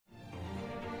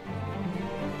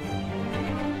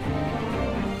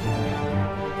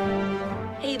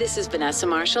this is Vanessa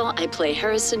Marshall. I play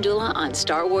Hera Syndulla on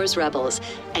Star Wars Rebels,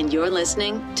 and you're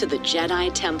listening to the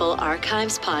Jedi Temple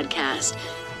Archives podcast.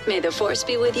 May the Force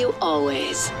be with you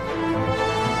always.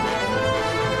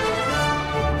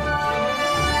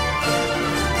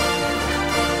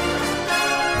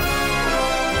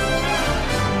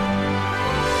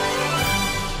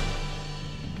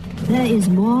 There is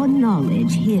more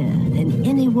knowledge here than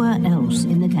anywhere else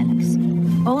in the galaxy.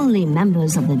 Only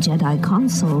members of the Jedi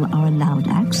Council are allowed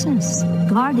access.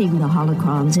 Guarding the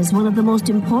holocrons is one of the most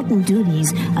important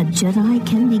duties a Jedi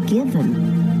can be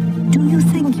given. Do you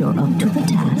think you're up to the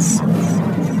task?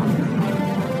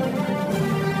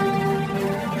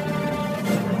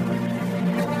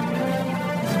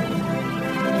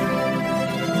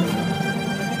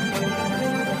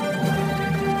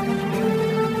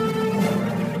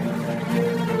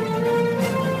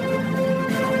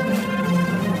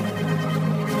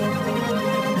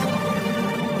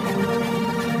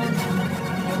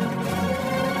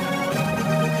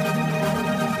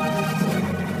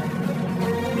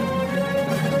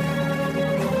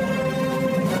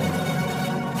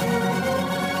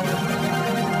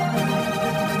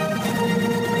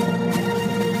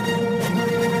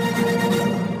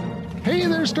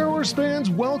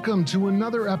 Welcome to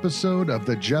another episode of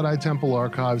the Jedi Temple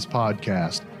Archives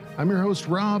podcast. I'm your host,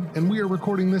 Rob, and we are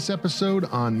recording this episode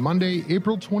on Monday,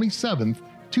 April 27th,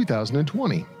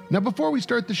 2020. Now, before we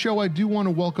start the show, I do want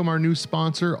to welcome our new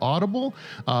sponsor, Audible.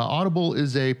 Audible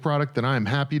is a product that I'm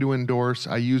happy to endorse.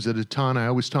 I use it a ton. I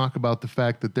always talk about the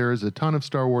fact that there is a ton of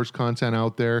Star Wars content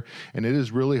out there, and it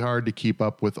is really hard to keep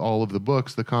up with all of the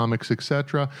books, the comics,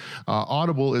 etc.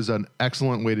 Audible is an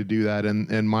excellent way to do that,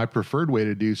 and my preferred way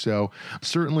to do so.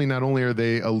 Certainly, not only are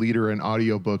they a leader in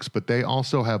audiobooks, but they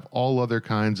also have all other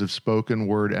kinds of spoken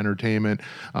word entertainment,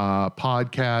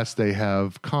 podcasts. They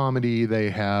have comedy. They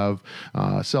have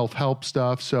self-help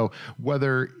stuff. So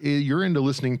whether you're into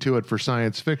listening to it for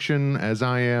science fiction, as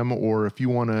I am, or if you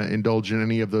want to indulge in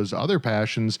any of those other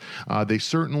passions, they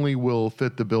certainly will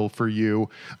fit the bill for you.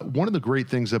 One of the great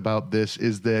things about this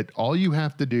is that all you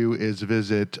have to do is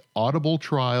visit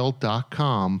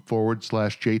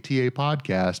audibletrial.com/JTA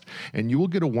podcast, and you will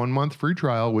get a 1-month free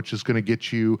trial, which is going to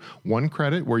get you 1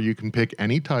 credit where you can pick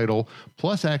any title,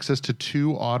 plus access to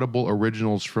 2 Audible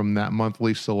originals from that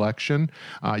monthly selection.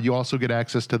 You also get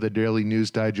access to the daily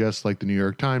news digest like the New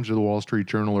York Times or the Wall Street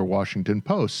Journal or Washington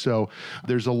Post. So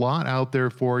there's a lot out there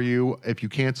for you. If you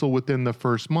cancel within the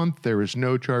first month, there is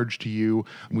no charge to you.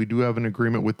 We do have an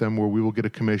agreement with them where we will get a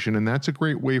commission, and that's a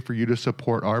great way for you to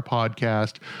support our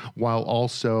podcast while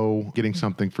also getting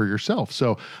something for yourself.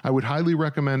 So I would highly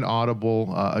recommend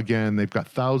Audible. Again, they've got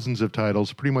thousands of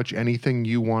titles. Pretty much anything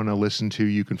you want to listen to,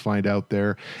 you can find out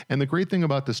there. And the great thing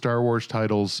about the Star Wars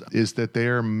titles is that they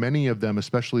are, many of them,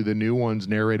 especially the new ones,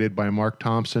 narrated by Mark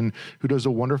Thompson, who does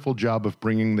a wonderful job of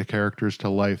bringing the characters to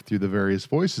life through the various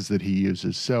voices that he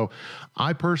uses. So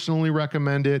I personally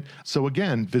recommend it. So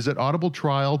again, visit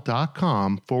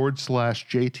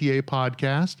audibletrial.com/JTA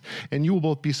podcast, and you will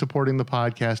both be supporting the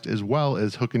podcast as well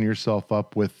as hooking yourself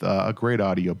up with a great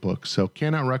audiobook. So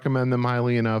cannot recommend them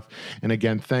highly enough. And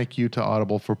again, thank you to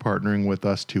Audible for partnering with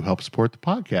us to help support the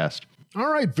podcast. All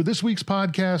right, for this week's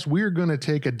podcast, we're going to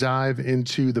take a dive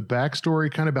into the backstory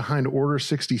kind of behind Order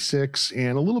 66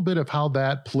 and a little bit of how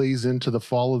that plays into the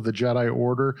fall of the Jedi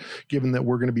Order, given that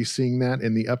we're going to be seeing that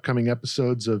in the upcoming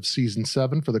episodes of Season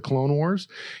 7 for the Clone Wars.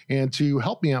 And to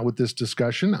help me out with this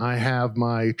discussion, I have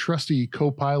my trusty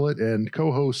co-pilot and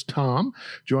co-host, Tom,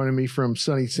 joining me from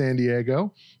sunny San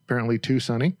Diego, apparently too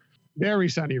sunny. Very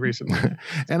sunny recently.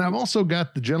 And I've also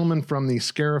got the gentlemen from the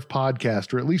Scarif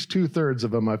podcast, or at least 2/3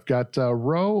 of them. I've got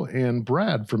Ro and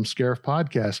Brad from Scarif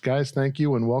podcast. Guys, thank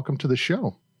you and welcome to the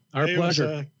show. Our pleasure.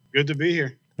 It was, good to be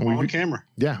here on camera.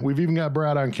 Yeah, we've even got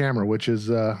Brad on camera, which is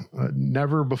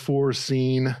never before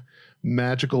seen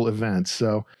magical event.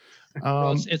 So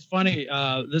well, it's funny.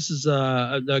 This is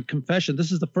the confession.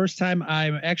 This is the first time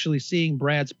I'm actually seeing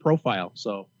Brad's profile.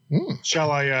 So shall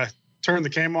I turn the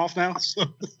cam off now?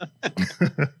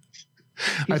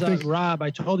 I think Rob,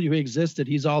 I told you he existed.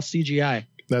 He's all CGI.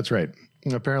 That's right.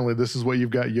 Apparently this is what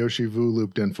you've got Yoshi Vu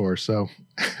looped in for. So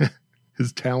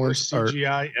his talents are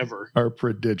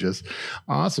prodigious.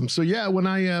 Awesome. So yeah, when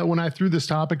I threw this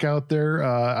topic out there,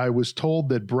 I was told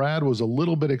that Brad was a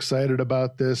little bit excited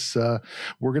about this.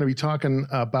 We're going to be talking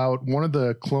about one of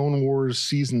the Clone Wars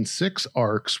Season 6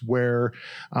 arcs where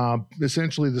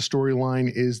essentially the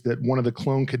storyline is that one of the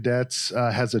clone cadets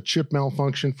has a chip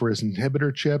malfunction for his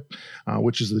inhibitor chip,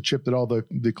 which is the chip that all the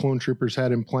clone troopers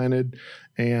had implanted,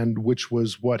 and which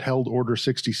was what held Order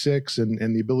 66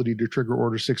 and the ability to trigger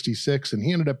Order 66. 66, and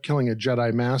he ended up killing a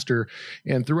Jedi Master.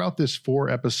 And throughout this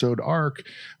 4-episode arc,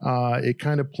 it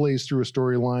kind of plays through a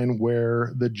storyline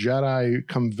where the Jedi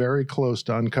come very close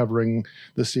to uncovering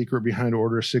the secret behind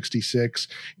Order 66,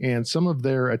 and some of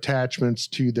their attachments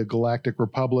to the Galactic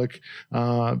Republic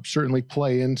certainly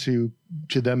play into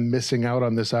them missing out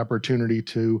on this opportunity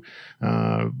to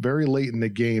very late in the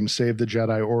game save the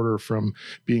Jedi Order from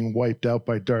being wiped out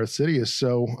by Darth Sidious.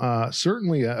 So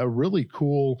certainly a really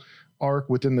cool arc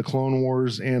within the Clone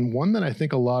Wars, and one that I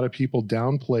think a lot of people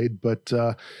downplayed. But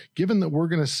given that we're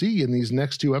going to see in these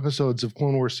next 2 episodes of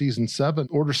Clone Wars Season 7,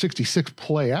 Order 66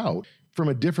 play out from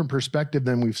a different perspective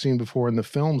than we've seen before in the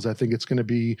films, I think it's going to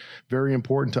be very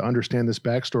important to understand this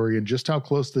backstory and just how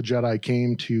close the Jedi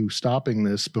came to stopping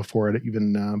this before it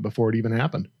even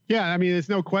happened. Yeah, I mean, there's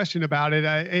no question about it.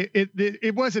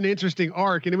 It was an interesting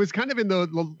arc, and it was kind of in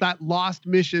that Lost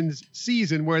Missions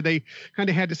season where they kind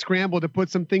of had to scramble to put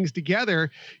some things together.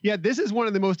 Yet this is one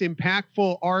of the most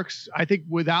impactful arcs, I think,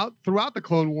 throughout the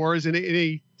Clone Wars in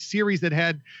a series that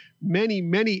had many,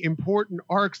 many important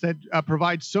arcs that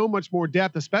provide so much more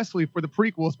depth, especially for the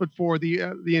prequels, but for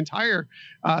the entire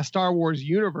Star Wars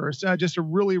universe. Just a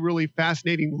really, really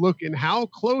fascinating look in how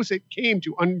close it came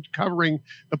to uncovering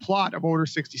the plot of Order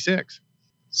 66.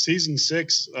 Season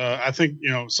 6, I think,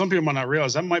 some people might not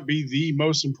realize that might be the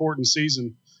most important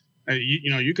season.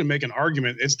 You can make an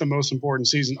argument it's the most important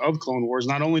season of Clone Wars.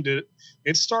 Not only did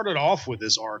it started off with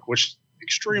this arc, which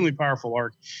extremely powerful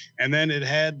arc, and then it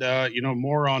had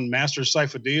more on Master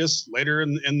Sifo Dyas later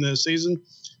in the season,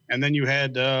 and then you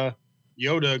had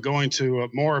Yoda going to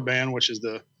Moraban, which is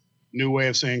the new way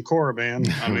of saying Korriban.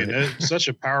 I mean, it's such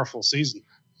a powerful season.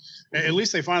 At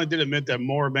least they finally did admit that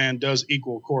Moraban does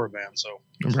equal Korriban, so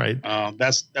right.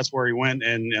 That's where he went,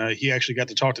 and he actually got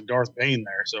to talk to Darth Bane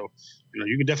there. So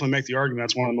you can definitely make the argument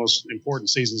that's one of the most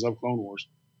important seasons of Clone Wars.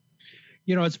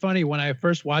 It's funny, when I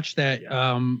first watched that,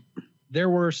 there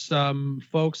were some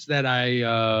folks that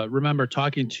I remember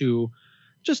talking to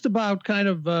just about kind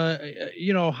of,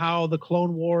 how the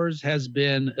Clone Wars has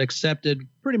been accepted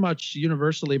pretty much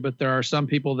universally, but there are some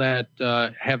people that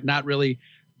have not really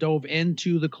dove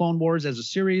into the Clone Wars as a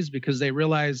series because they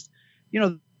realized,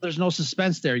 there's no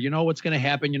suspense there. You know what's going to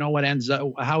happen. You know what ends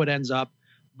up, how it ends up.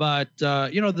 But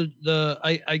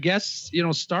I guess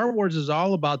Star Wars is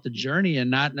all about the journey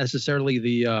and not necessarily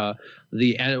the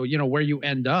where you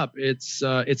end up. It's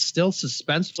still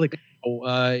suspenseful,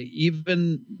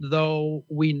 even though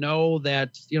we know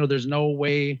that there's no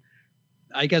way.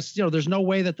 I guess there's no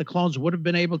way that the clones would have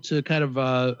been able to kind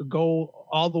of go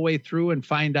all the way through and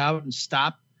find out and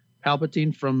stop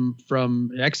Palpatine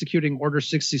from executing Order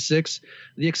 66.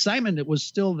 The excitement, it was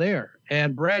still there.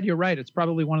 And Brad, you're right. It's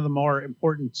probably one of the more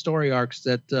important story arcs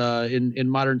that in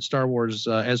modern Star Wars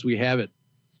as we have it.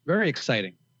 Very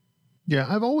exciting. Yeah,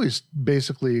 I've always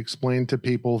basically explained to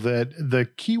people that the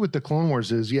key with the Clone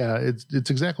Wars is, it's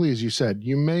exactly as you said.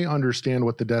 You may understand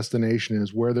what the destination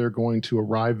is, where they're going to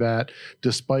arrive at,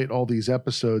 despite all these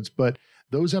episodes, but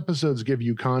those episodes give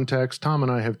you context. Tom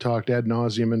and I have talked ad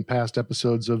nauseum in past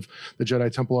episodes of the Jedi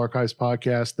Temple Archives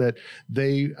podcast that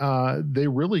they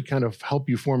really kind of help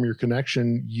you form your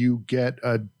connection. You get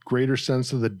a greater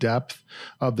sense of the depth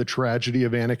of the tragedy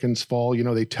of Anakin's fall.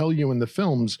 They tell you in the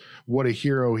films what a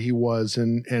hero he was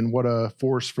and what a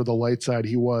force for the light side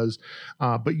he was.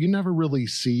 But you never really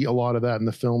see a lot of that in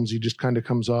the films. He just kind of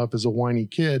comes off as a whiny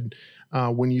kid.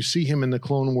 When you see him in the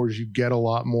Clone Wars, you get a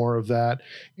lot more of that.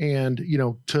 And,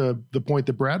 to the point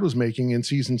that Brad was making in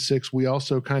season 6, we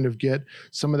also kind of get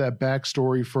some of that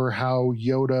backstory for how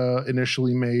Yoda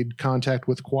initially made contact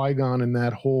with Qui-Gon and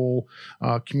that whole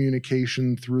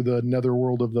communication through the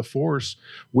netherworld of the Force,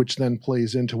 which then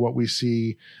plays into what we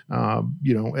see,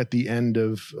 at the end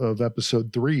of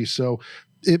episode 3. So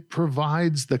it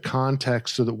provides the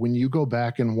context so that when you go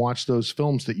back and watch those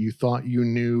films that you thought you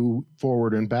knew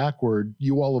forward and backward,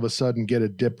 you all of a sudden get a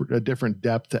different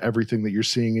depth to everything that you're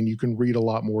seeing, and you can read a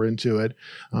lot more into it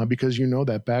because you know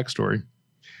that backstory.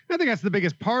 I think that's the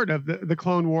biggest part of the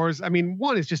Clone Wars. I mean,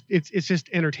 one is just it's just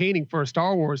entertaining for a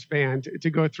Star Wars fan to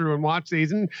go through and watch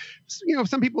these. And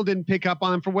some people didn't pick up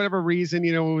on them for whatever reason.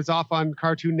 It was off on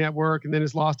Cartoon Network and then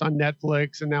it's lost on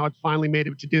Netflix, and now it's finally made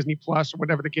it to Disney Plus or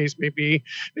whatever the case may be.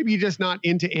 Maybe you're just not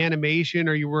into animation,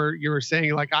 or you were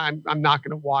saying like I'm not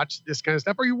going to watch this kind of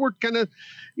stuff, or you were kind of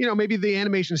maybe the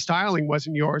animation styling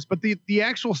wasn't yours, but the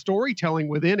actual storytelling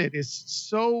within it is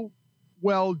so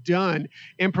well done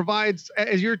and provides,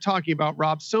 as you're talking about,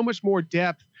 Rob, so much more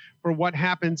depth for what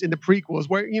happens in the prequels,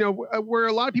 where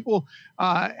a lot of people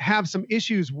have some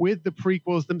issues with the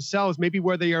prequels themselves, maybe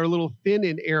where they are a little thin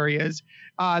in areas.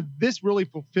 This really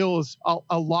fulfills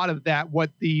a lot of that,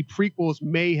 what the prequels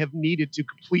may have needed to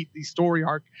complete the story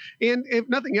arc. And if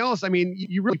nothing else, I mean,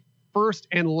 you really first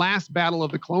and last battle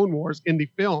of the Clone Wars in the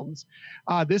films.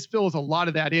 This fills a lot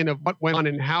of that in of what went on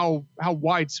and how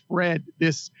widespread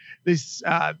this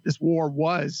war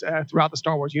was throughout the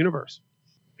Star Wars universe.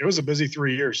 It was a busy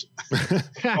 3 years.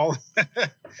 all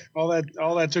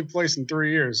that took place in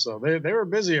 3 years. So they were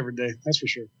busy every day. That's for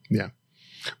sure. Yeah.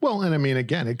 Well, and I mean,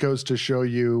 again, it goes to show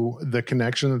you the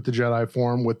connection that the Jedi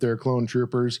form with their clone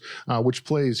troopers, which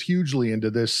plays hugely into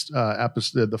this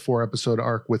episode, the 4-episode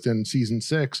arc within season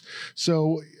 6.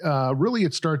 So really,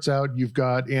 it starts out, you've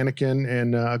got Anakin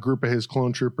and a group of his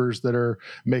clone troopers that are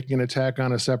making an attack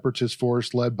on a separatist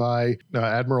force led by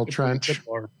Admiral Trench.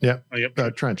 Yep. Oh,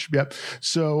 yep. Trench. Yep.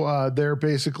 So they're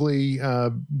basically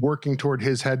working toward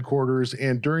his headquarters.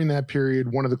 And during that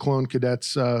period, one of the clone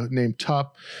cadets named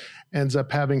Tup ends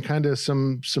up having kind of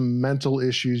some mental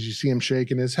issues. You see him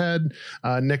shaking his head.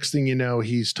 Next thing you know,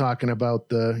 he's talking about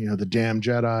the damn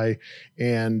Jedi,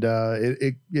 and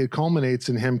it culminates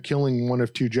in him killing one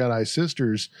of 2 Jedi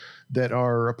sisters that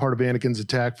are a part of Anakin's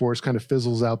attack force. Kind of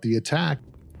fizzles out the attack.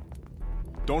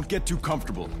 Don't get too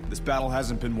comfortable. This battle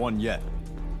hasn't been won yet.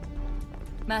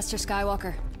 Master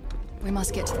Skywalker, we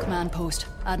must get to the command post.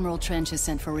 Admiral Trench has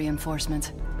sent for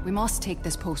reinforcements. We must take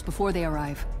this post before they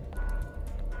arrive.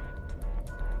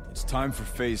 It's time for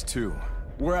Phase 2.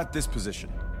 We're at this position.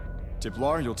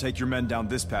 Tiplar, you'll take your men down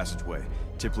this passageway.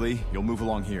 Tiplee, you'll move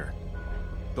along here.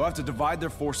 They'll have to divide their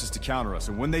forces to counter us,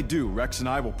 and when they do, Rex and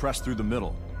I will press through the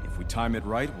middle. If we time it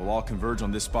right, we'll all converge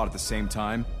on this spot at the same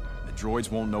time. The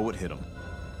droids won't know what hit them.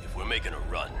 If we're making a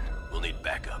run, we'll need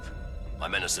backup. My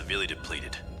men are severely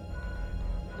depleted.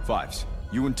 Fives,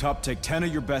 you and Tup take 10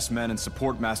 of your best men and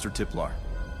support Master Tiplar.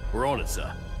 We're on it,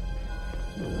 sir.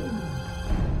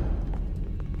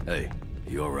 Hey,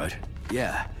 you alright?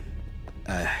 Yeah.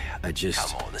 I just...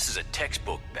 Come on, this is a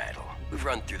textbook battle. We've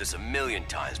run through this 1,000,000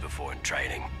 times before in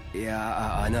training.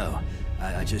 Yeah, I know.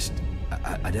 I just...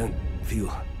 I don't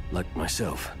feel like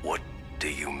myself. What do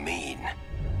you mean?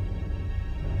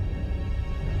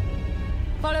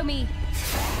 Follow me.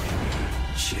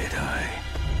 Jedi.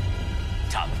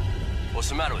 Tup, what's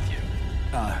the matter with you?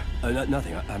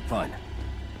 Nothing. I'm fine.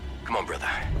 Come on, brother.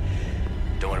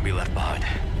 Don't want to be left behind.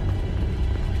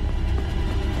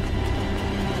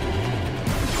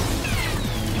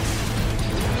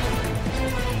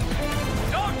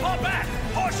 Don't pull back!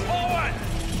 Push forward!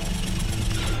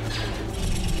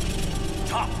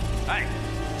 Tup, hey,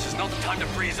 this is not the time to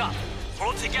freeze up.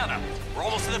 Pull it together. We're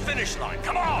almost to the finish line.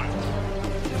 Come on!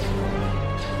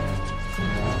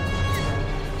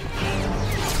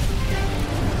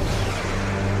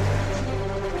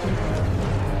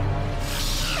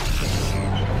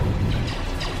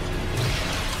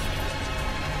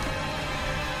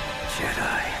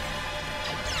 Jedi.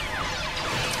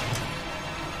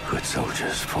 Good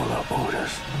soldiers follow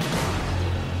orders.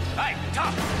 Hey,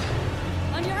 Tup!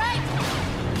 On your right.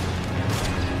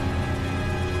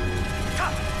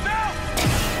 Tup, now!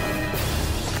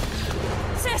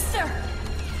 Sister!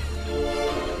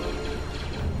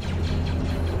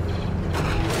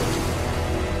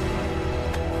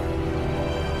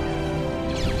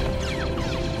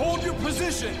 Hold your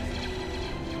position!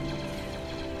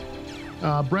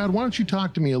 Brad, why don't you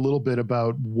talk to me a little bit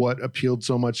about what appealed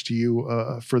so much to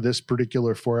you for this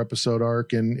particular 4-episode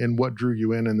arc and what drew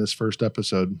you in this first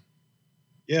episode?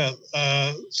 Yeah.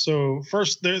 So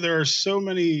first, there are so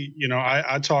many,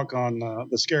 I talk on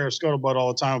the Scarif Scuttlebutt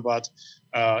all the time about,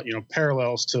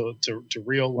 parallels to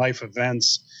real life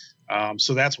events.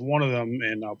 So that's one of them,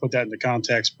 and I'll put that into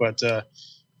context. But,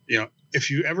 if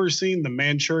you ever seen The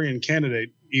Manchurian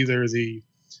Candidate, either the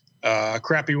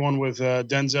crappy one with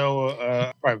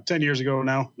Denzel probably 10 years ago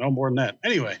now, no more than that.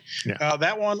 Anyway, yeah.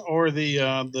 That one or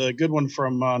the good one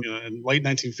from in late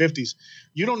 1950s.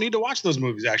 You don't need to watch those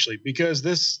movies actually, because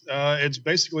this it's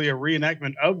basically a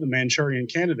reenactment of The Manchurian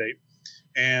Candidate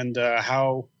and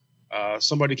how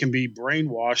somebody can be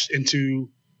brainwashed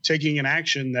into taking an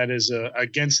action that is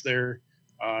against their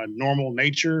normal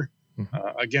nature,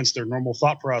 against their normal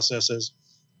thought processes.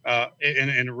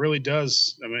 And it really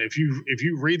does. I mean, if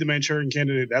you read The Manchurian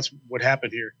Candidate, that's what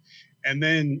happened here. And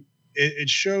then it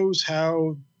shows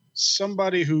how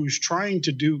somebody who's trying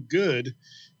to do good,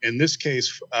 in this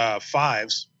case,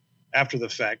 Fives, after the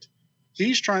fact,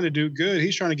 he's trying to do good.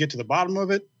 He's trying to get to the bottom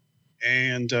of it.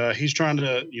 And he's trying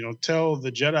to, tell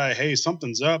the Jedi, hey,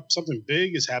 something's up, something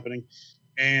big is happening.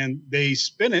 And they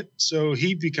spin it so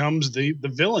he becomes the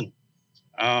villain.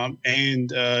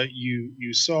 And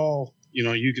you saw,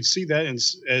 you could see that, and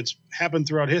it's happened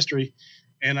throughout history.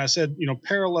 And I said,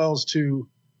 parallels to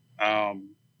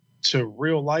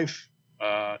real life,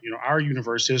 our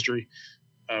universe history.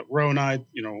 Ro and I,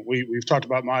 we've talked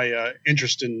about my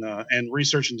interest in and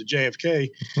research into JFK.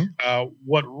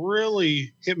 What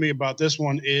really hit me about this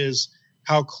one is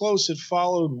how close it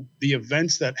followed the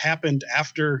events that happened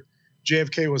after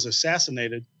JFK was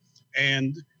assassinated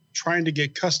and trying to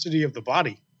get custody of the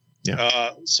body.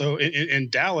 Yeah. So in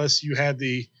Dallas, you had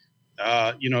the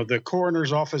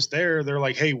coroner's office there. They're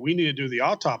like, hey, we need to do the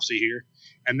autopsy here.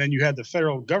 And then you had the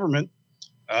federal government,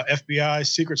 FBI,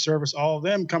 Secret Service, all of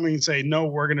them coming and say, no,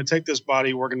 we're going to take this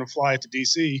body. We're going to fly it to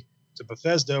D.C., to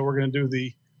Bethesda. We're going to do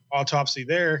the autopsy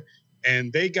there.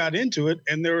 And they got into it,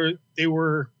 and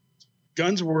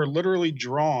guns were literally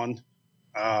drawn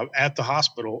at the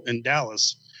hospital in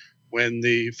Dallas when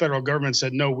the federal government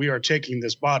said, no, we are taking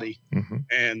this body.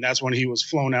 And that's when he was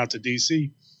flown out to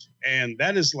D.C. And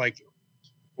that is like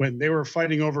when they were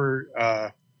fighting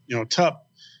over, Tup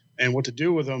and what to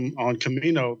do with him on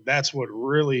Camino. That's what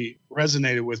really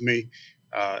resonated with me.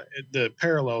 The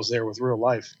parallels there with real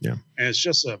life. Yeah. And it's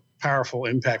just a powerful,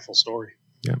 impactful story.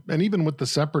 Yeah. And even with the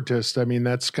Separatists, I mean,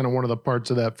 that's kind of one of the parts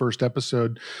of that first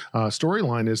episode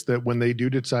storyline is that when they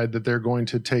do decide that they're going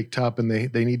to take Tup and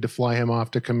they need to fly him off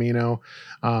to Camino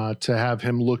to have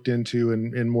him looked into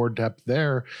in more depth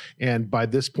there. And by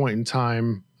this point in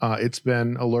time, it's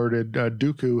been alerted,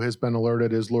 Dooku has been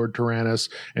alerted as Lord Tyrannus,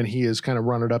 and he has kind of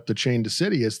run it up the chain to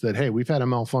Sidious that, hey, we've had a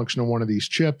malfunction on one of these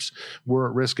chips. We're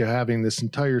at risk of having this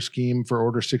entire scheme for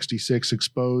Order 66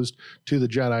 exposed to the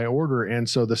Jedi Order. And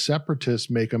so the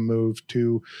Separatists make a move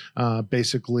to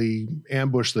basically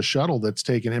ambush the shuttle that's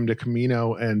taken him to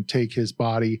Camino and take his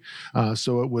body.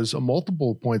 So it was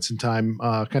multiple points in time,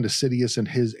 kind of Sidious and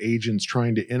his agents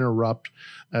trying to interrupt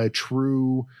a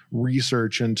true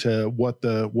research into what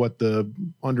the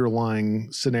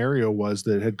underlying scenario was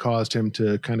that had caused him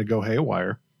to kind of go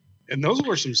haywire. And those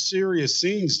were some serious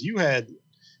scenes. You had,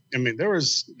 I mean,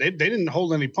 they didn't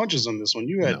hold any punches on this one.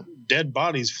 You had dead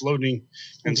bodies floating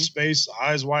in space,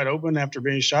 eyes wide open after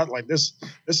being shot. Like this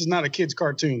is not a kid's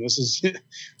cartoon. This is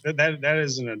that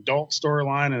is an adult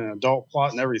storyline and an adult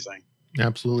plot and everything.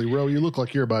 Absolutely. Ro, you look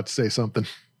like you're about to say something.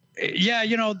 Yeah,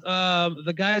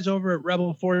 the guys over at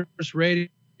Rebel Force Radio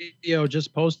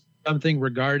just posted something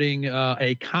regarding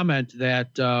a comment that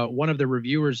one of the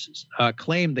reviewers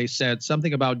claimed. They said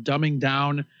something about dumbing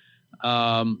down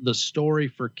the story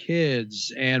for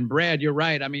kids. And Brad, you're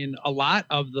right. I mean, a lot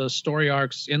of the story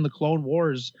arcs in the Clone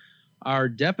Wars are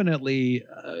definitely,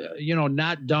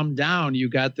 not dumbed down. You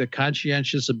got the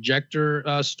conscientious objector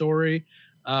story.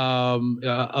 The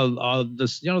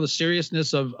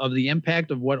seriousness of the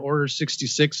impact of what Order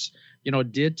 66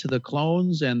 did to the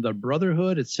clones and the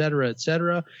Brotherhood, et cetera, et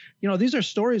cetera. These are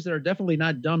stories that are definitely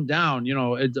not dumbed down,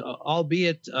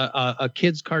 albeit a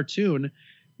kid's cartoon.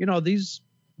 These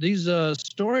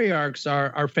story arcs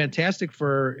are fantastic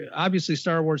for obviously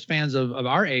Star Wars fans of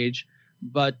our age.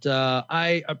 But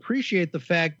I appreciate the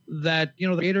fact that,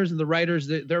 the creators and the writers,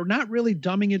 they're not really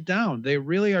dumbing it down. They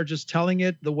really are just telling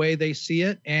it the way they see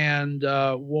it. And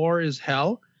war is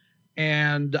hell.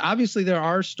 And obviously there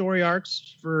are story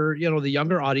arcs for, the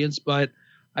younger audience. But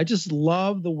I just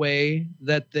love the way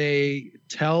that they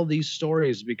tell these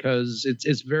stories because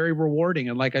it's very rewarding.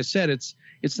 And like I said, it's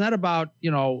not about,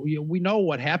 we know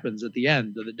what happens at the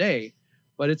end of the day.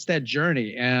 But it's that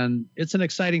journey, and it's an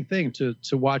exciting thing to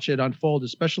watch it unfold,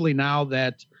 especially now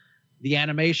that the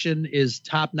animation is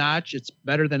top notch. It's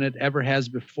better than it ever has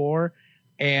before,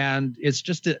 and it's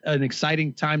just an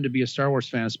exciting time to be a Star Wars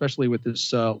fan, especially with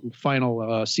this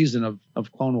final season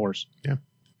of Clone Wars. Yeah,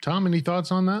 Tom, any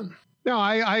thoughts on that? No,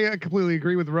 I completely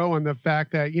agree with Ro on the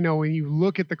fact that, when you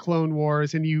look at the Clone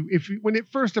Wars and when it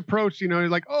first approached, you're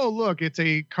like, oh, look, it's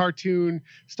a cartoon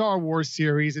Star Wars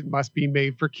series. It must be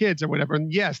made for kids or whatever.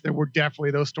 And yes, there were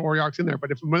definitely those story arcs in there. But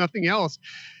if nothing else,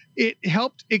 it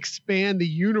helped expand the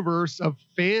universe of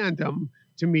fandom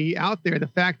to me out there. The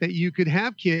fact that you could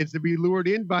have kids that be lured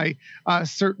in by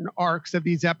certain arcs of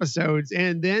these episodes.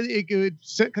 And then it could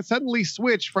suddenly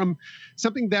switch from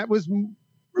something that was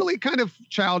really kind of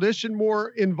childish and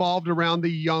more involved around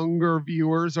the younger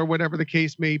viewers or whatever the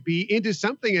case may be into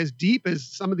something as deep as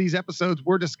some of these episodes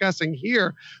we're discussing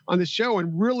here on the show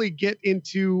and really get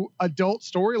into adult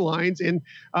storylines and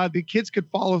the kids could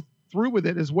follow through with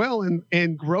it as well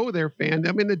and grow their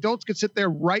fandom, and adults could sit there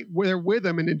right there with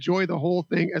them and enjoy the whole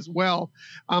thing as well.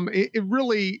 It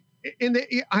really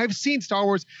I've seen Star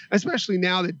Wars, especially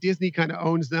now that Disney kind of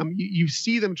owns them. You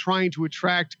see them trying to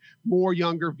attract more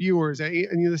younger viewers.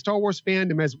 And the Star Wars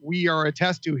fandom, as we are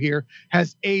attest to here,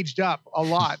 has aged up a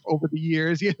lot over the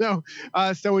years.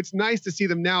 So it's nice to see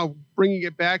them now bringing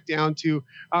it back down to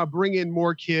bring in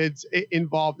more kids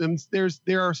involved. And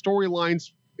there are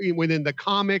storylines within the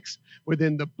comics,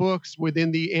 within the books,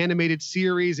 within the animated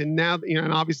series, and now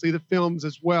and obviously the films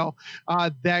as well,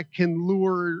 that can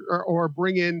lure or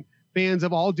bring in fans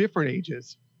of all different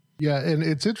ages. Yeah, and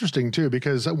it's interesting too,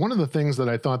 because one of the things that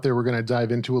I thought they were going to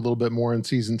dive into a little bit more in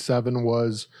season 7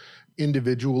 was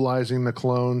individualizing the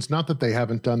clones. Not that they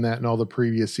haven't done that in all the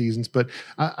previous seasons, but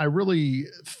I really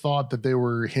thought that they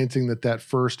were hinting that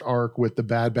first arc with the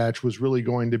Bad Batch was really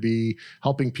going to be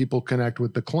helping people connect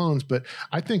with the clones. But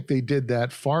I think they did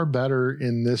that far better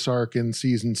in this arc in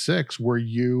season 6, where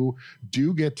you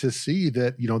do get to see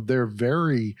that, they're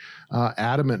very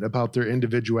adamant about their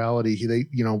individuality. They,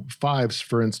 Fives,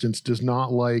 for instance, does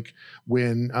not like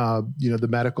when, the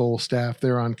medical staff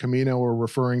there on Kamino are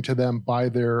referring to them by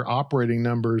their operating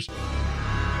numbers.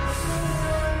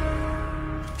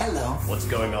 Hello. What's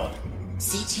going on?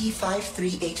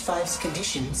 CT-5385's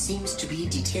condition seems to be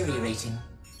deteriorating.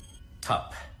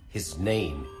 Tup. His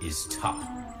name is Tup.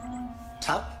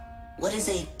 Tup? What is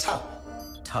a Tup?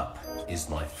 Tup is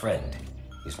my friend.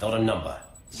 He's not a number.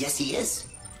 Yes, he is.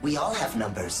 We all have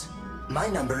numbers. My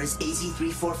number is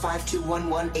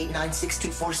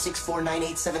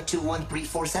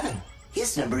AZ3452189624649872137.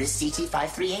 His number is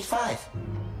CT-5385.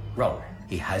 Wrong.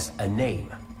 He has a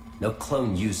name. No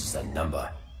clone uses that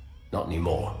number. Not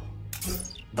anymore.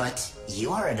 But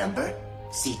you are a number.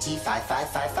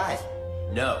 CT-5555.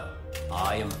 No.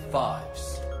 I am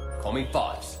Fives. Call me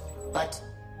Fives. But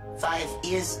 5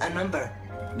 is a number.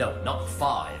 No, not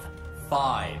 5.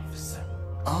 Fives.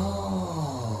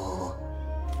 Oh.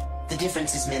 The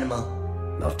difference is minimal.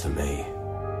 Not to me.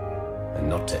 And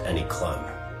not to any clone.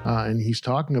 And he's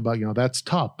talking about, that's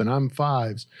Tup and I'm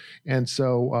Fives. And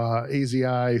so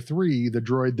AZI-3, the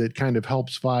droid that kind of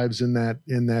helps Fives in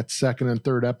that second and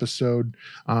third episode,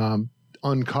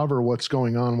 uncover what's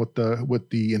going on with the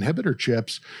inhibitor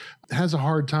chips, has a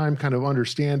hard time kind of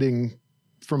understanding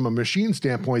from a machine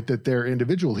standpoint that they're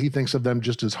individual. He thinks of them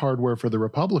just as hardware for the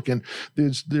Republic. And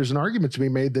there's an argument to be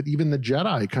made that even the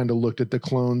Jedi kind of looked at the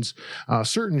clones,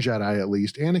 certain Jedi at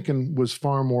least. Anakin was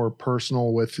far more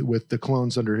personal with the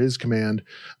clones under his command.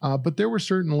 But there were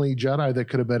certainly Jedi that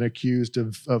could have been accused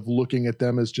of looking at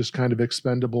them as just kind of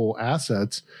expendable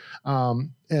assets.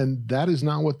 And that is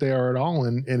not what they are at all.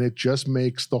 And it just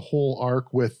makes the whole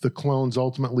arc with the clones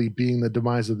ultimately being the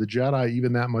demise of the Jedi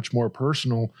even that much more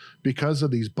personal because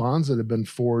of these bonds that have been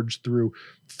forged through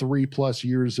 3+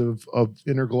 years of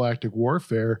intergalactic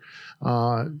warfare.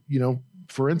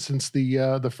 For instance,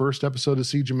 the first episode of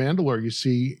Siege of Mandalore, you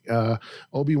see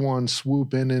Obi-Wan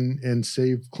swoop in and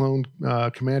save clone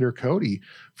Commander Cody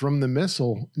from the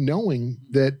missile, knowing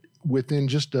that within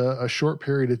just a short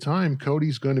period of time,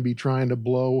 Cody's going to be trying to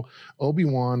blow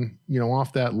Obi-Wan,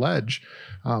 off that ledge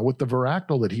with the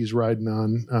Varactyl that he's riding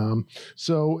on.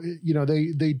 So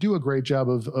they do a great job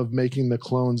of making the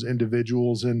clones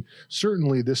individuals. And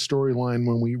certainly this storyline,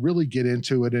 when we really get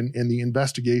into it and the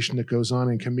investigation that goes on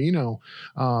in Kamino,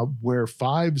 where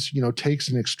Fives, takes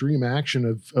an extreme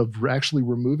action of actually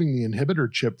removing the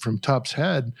inhibitor chip from Tup's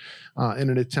head in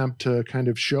an attempt to kind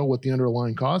of show what the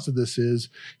underlying cause of this is.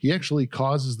 He actually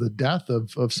causes the death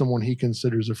of someone he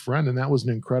considers a friend. And that was an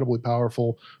incredibly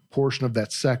powerful portion of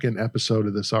that second episode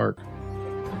of this arc.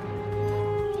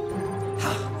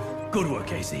 Good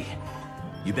work, AZ.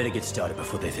 You better get started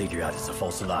before they figure out it's a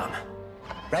false alarm.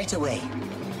 Right away.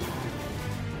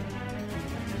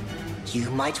 You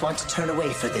might want to turn away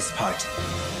for this part.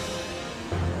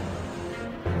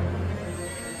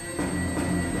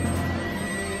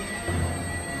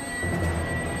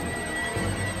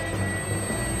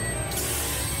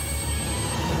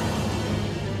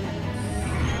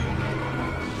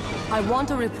 I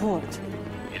want a report.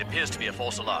 It appears to be a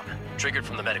false alarm, triggered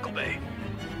from the medical bay.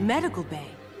 Medical bay?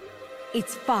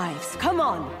 It's Fives. Come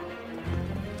on!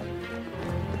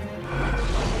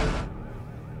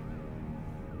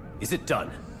 Is it done?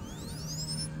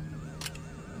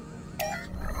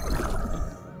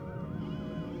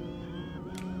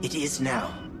 It is now.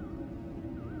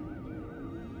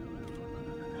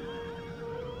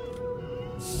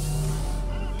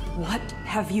 What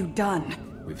have you done?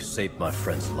 We've saved my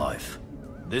friend's life.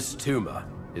 This tumor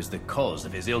is the cause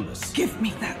of his illness. Give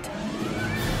me that.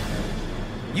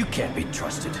 You can't be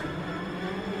trusted.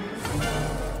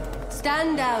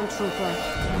 Stand down, Trooper.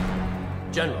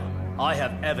 General, I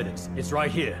have evidence. It's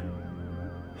right here.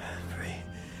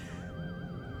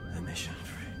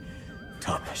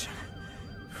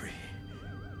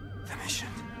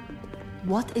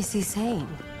 What is he saying?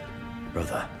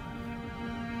 Brother,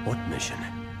 what mission?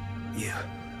 You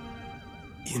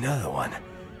know the one.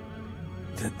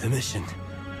 The mission.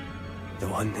 The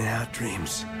one in our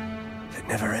dreams that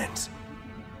never ends.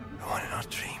 The one in our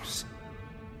dreams.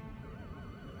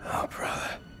 Oh,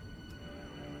 brother.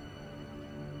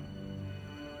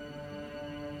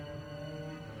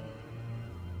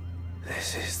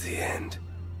 This is the end.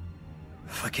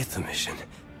 Forget the mission.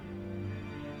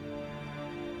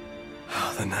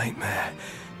 Oh, the nightmare.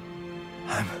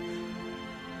 I'm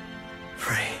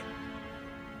free.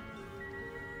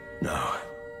 No.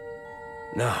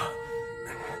 I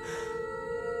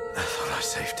thought I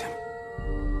saved him.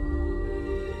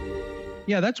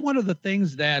 Yeah, that's one of the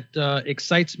things that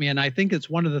excites me. And I think it's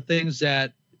one of the things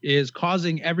that is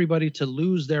causing everybody to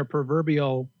lose their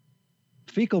proverbial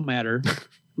fecal matter.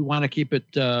 We want to keep it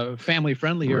family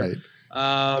friendly here. Right.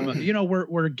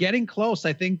 We're getting close.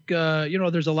 I think,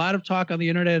 there's a lot of talk on the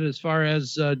internet as far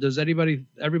as does everybody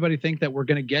think that we're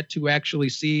going to get to actually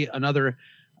see another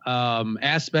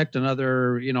aspect,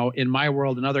 another, in my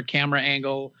world, another camera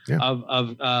angle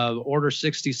of Order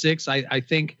 66. I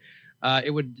think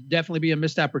it would definitely be a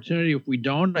missed opportunity if we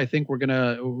don't. I think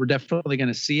we're definitely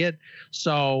gonna see it.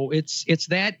 So it's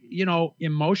that,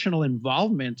 emotional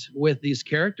involvement with these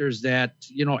characters that,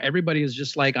 everybody is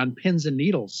just like on pins and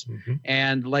needles. Mm-hmm.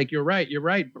 And like, you're right,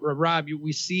 Rob,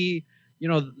 we see,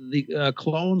 the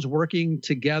clones working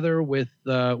together with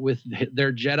their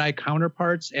Jedi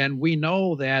counterparts. And we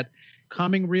know that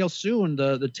coming real soon,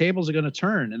 the tables are going to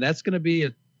turn, and that's going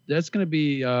to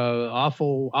be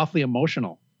awfully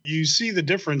emotional. You see the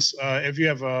difference if you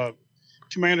have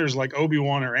commanders like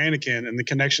Obi-Wan or Anakin and the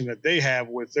connection that they have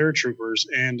with their troopers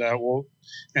and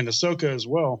Ahsoka as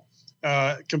well,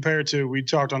 compared to, we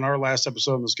talked on our last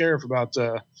episode in the Scarif about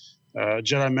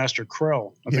Jedi Master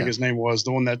Krell, I think his name was,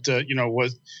 the one that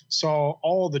saw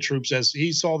all the troops as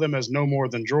he saw them as no more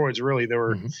than droids. Really, they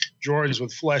were droids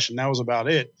with flesh, and that was about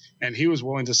it. And he was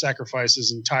willing to sacrifice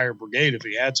his entire brigade if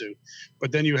he had to.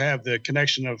 But then you have the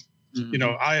connection of,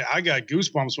 I got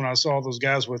goosebumps when I saw those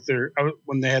guys with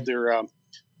when they had their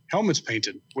helmets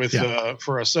painted with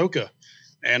for Ahsoka.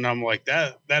 And I'm like,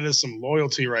 that is some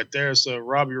loyalty right there. So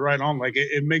Rob, you're right on. Like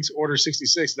it makes Order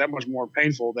 66 that much more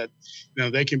painful that,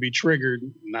 they can be triggered,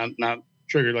 not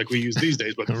triggered like we use these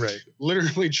days, but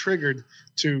literally triggered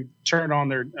to turn on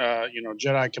their,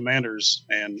 Jedi commanders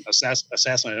and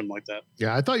assassinate them like that.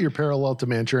 Yeah. I thought your parallel to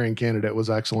Manchurian Candidate was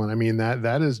excellent. I mean,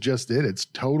 that is just it. It's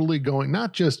totally going,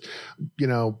 not just,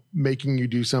 making you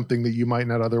do something that you might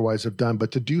not otherwise have done,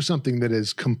 but to do something that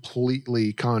is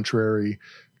completely contrary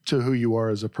to who you are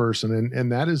as a person.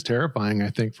 And that is terrifying,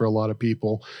 I think, for a lot of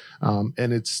people.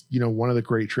 And it's, one of the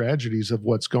great tragedies of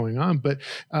what's going on. But,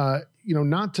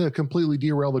 not to completely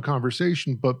derail the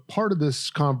conversation, but part of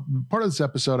this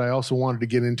episode, I also wanted to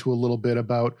get into a little bit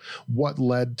about what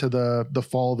led to the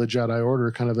fall of the Jedi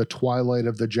Order, kind of the twilight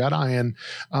of the Jedi.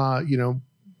 And,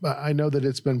 I know that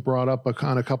it's been brought up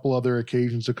on a couple other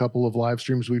occasions, a couple of live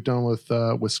streams we've done with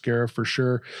Scarif for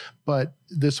sure. But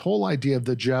this whole idea of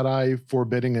the Jedi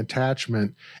forbidding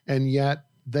attachment, and yet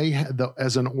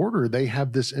as an order, they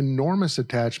have this enormous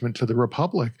attachment to the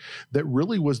Republic that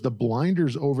really was the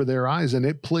blinders over their eyes. And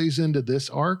it plays into this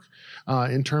arc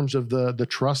in terms of the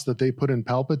trust that they put in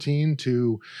Palpatine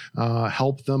to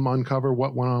help them uncover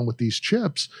what went on with these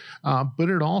chips. But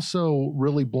it also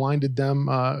really blinded them.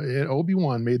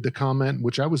 Obi-Wan made the comment,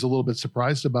 which I was a little bit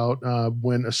surprised about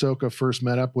when Ahsoka first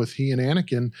met up with he and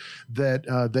Anakin,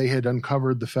 that they had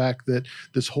uncovered the fact that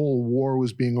this whole war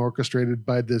was being orchestrated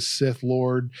by this Sith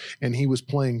Lord, and he was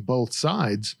playing both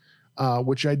sides,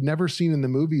 which I'd never seen in the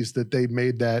movies, that they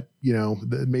made that,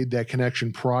 made that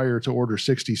connection prior to Order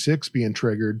 66 being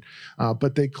triggered.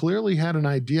 But they clearly had an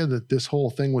idea that this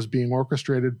whole thing was being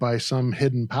orchestrated by some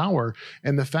hidden power.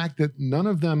 And the fact that none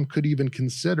of them could even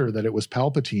consider that it was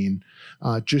Palpatine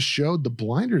just showed the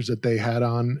blinders that they had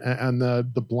on and the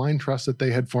blind trust that they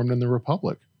had formed in the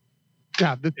Republic.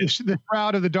 Yeah, the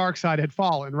shroud of the dark side had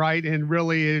fallen, right? And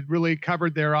it really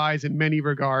covered their eyes in many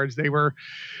regards. They were,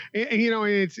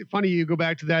 it's funny, you go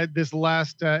back to this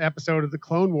last episode of the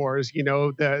Clone Wars,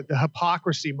 the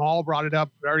hypocrisy, Maul brought it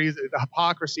up, the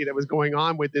hypocrisy that was going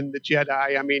on within the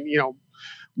Jedi. I mean,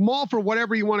 Maul, for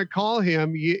whatever you want to call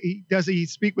him, does he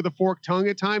speak with a forked tongue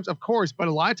at times? Of course, but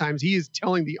a lot of times he is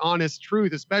telling the honest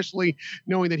truth, especially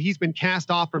knowing that he's been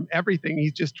cast off from everything.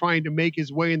 He's just trying to make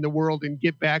his way in the world and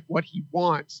get back what he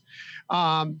wants.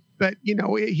 But But,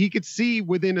 he could see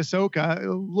within Ahsoka,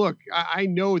 look, I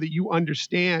know that you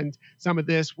understand some of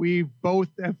this. We both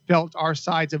have felt our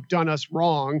sides have done us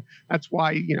wrong. That's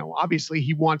why, obviously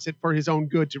he wants it for his own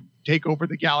good to take over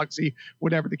the galaxy,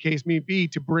 whatever the case may be,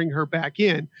 to bring her back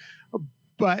in.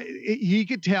 But he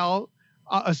could tell,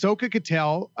 Ahsoka could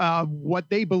tell what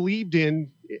they believed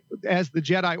in as the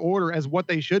Jedi Order, as what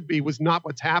they should be, was not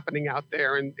what's happening out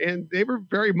there. And they were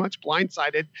very much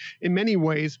blindsided in many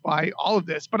ways by all of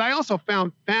this. But I also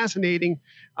found fascinating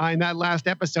in that last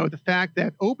episode, the fact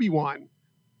that Obi-Wan,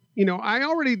 I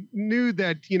already knew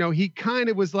that, he kind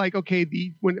of was like, okay,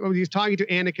 when he was talking to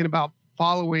Anakin about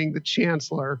following the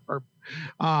Chancellor, or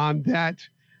that,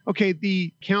 okay,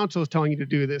 the Council is telling you to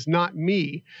do this, not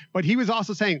me. But he was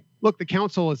also saying, look, the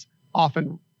Council is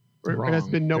often has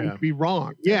been known to be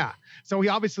wrong. Yeah. So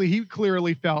he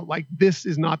clearly felt like this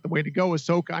is not the way to go.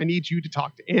 Ahsoka, I need you to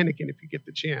talk to Anakin if you get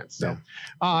the chance. So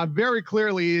very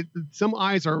clearly, some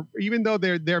eyes are, even though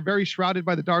they're very shrouded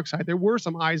by the dark side, there were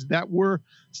some eyes that were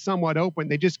somewhat open.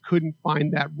 They just couldn't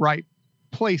find that right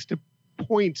place to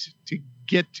point to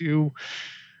get to,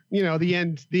 the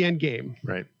end game.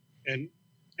 Right.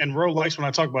 And Ro likes when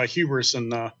I talk about hubris,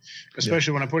 and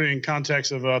especially when I put it in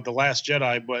context of The Last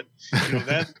Jedi. But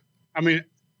that, I mean,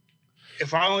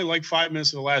 if I only like 5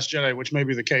 minutes of The Last Jedi, which may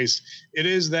be the case, it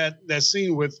is that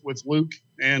scene with Luke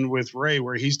and with Rey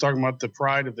where he's talking about the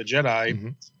pride of the Jedi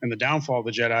and the downfall of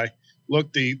the Jedi.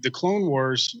 Look, the Clone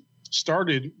Wars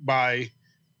started by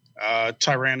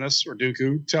Tyrannus or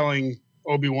Dooku telling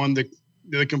Obi-Wan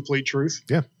the complete truth.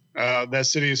 Yeah, that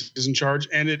Sidious is in charge,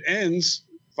 and it ends.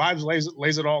 Fives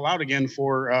lays it all out again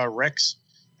for Rex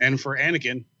and for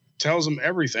Anakin, tells him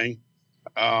everything.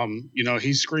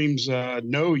 He screams,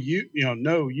 "No, you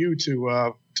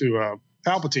to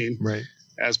Palpatine," right,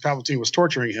 as Palpatine was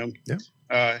torturing him.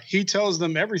 Yeah. He tells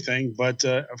them everything, but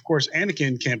of course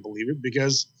Anakin can't believe it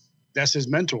because that's his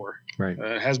mentor. Right.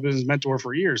 Has been his mentor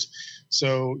for years.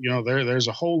 So there's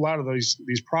a whole lot of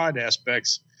these pride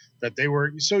aspects that they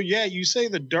were. So yeah, you say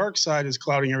the dark side is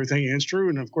clouding everything, and it's true,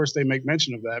 and of course they make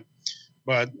mention of that.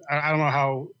 But I don't know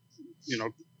how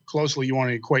closely you want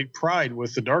to equate pride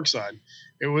with the dark side.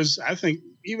 It was, I think,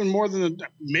 even more than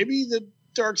maybe the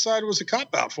dark side was a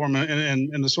cop out for them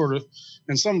in the sort of,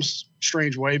 in some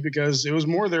strange way, because it was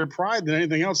more their pride than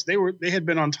anything else. They had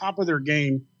been on top of their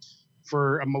game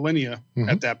for a millennia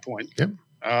at that point. Yep.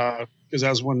 Because that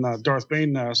was when Darth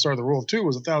Bane started the rule of two,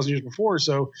 was 1,000 years before.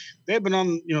 So they had been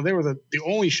on, they were the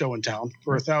only show in town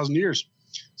for 1,000 years.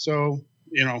 So,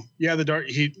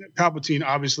 Palpatine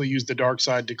obviously used the dark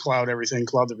side to cloud everything,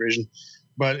 cloud the vision,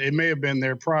 but it may have been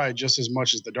their pride just as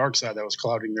much as the dark side that was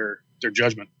clouding their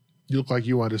judgment. You look like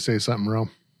you wanted to say something, Ro.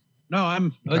 No,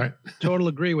 I totally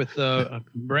agree with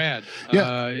Brad.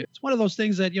 Yeah. It's one of those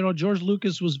things that, George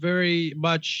Lucas was very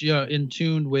much in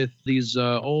tune with these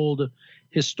old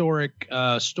historic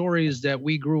stories that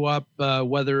we grew up,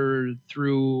 whether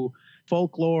through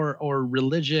folklore or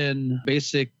religion,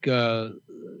 basic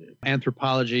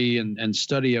anthropology and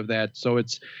study of that. So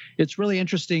it's really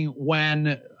interesting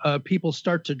when people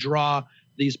start to draw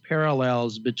these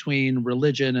parallels between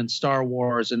religion and Star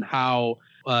Wars, and how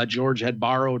George had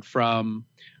borrowed from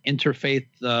interfaith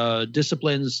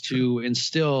disciplines to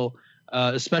instill,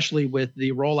 especially with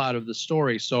the rollout of the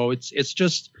story. So it's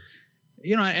just,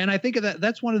 and I think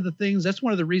that's one of the things, that's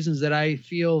one of the reasons that I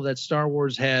feel that Star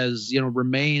Wars has,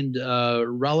 remained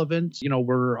relevant.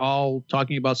 We're all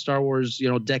talking about Star Wars,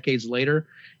 decades later,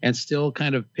 and still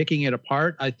kind of picking it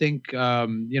apart. I think,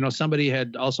 somebody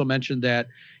had also mentioned that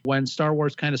when Star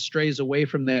Wars kind of strays away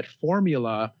from that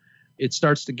formula, it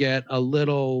starts to get a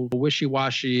little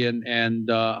wishy-washy and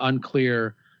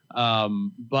unclear. The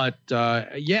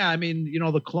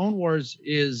Clone Wars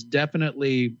is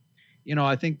definitely,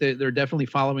 I think that they're definitely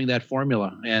following that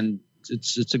formula, and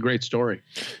it's a great story.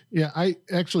 Yeah, I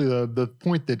actually, the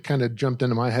point that kind of jumped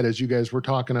into my head as you guys were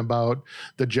talking about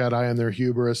the Jedi and their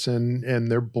hubris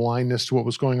and their blindness to what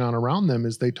was going on around them,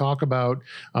 is they talk about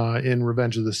in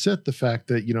Revenge of the Sith the fact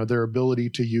that their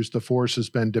ability to use the Force has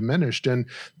been diminished, and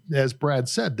as Brad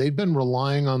said, they've been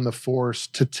relying on the Force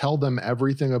to tell them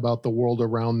everything about the world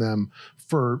around them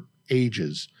for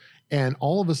ages. And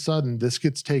all of a sudden, this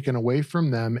gets taken away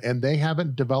from them, and they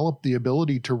haven't developed the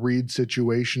ability to read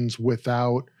situations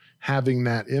without having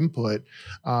that input.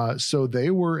 So they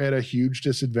were at a huge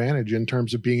disadvantage in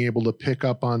terms of being able to pick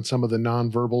up on some of the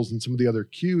nonverbals and some of the other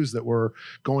cues that were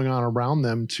going on around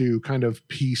them to kind of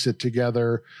piece it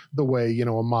together the way, a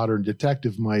modern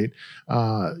detective might.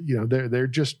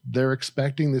 They're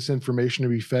expecting this information to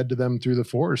be fed to them through the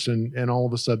Force, and all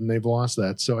of a sudden they've lost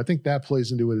that. So I think that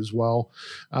plays into it as well.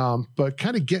 But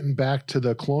kind of getting back to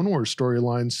the Clone Wars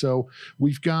storyline. So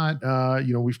we've got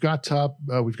Tup,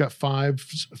 we've got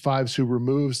Fives who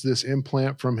removes this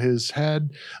implant from his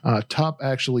head. Tup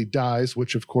actually dies,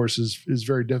 which of course is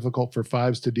very difficult for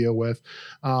Fives to deal with.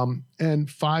 And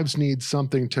Fives needs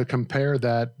something to compare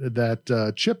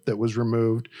that chip that was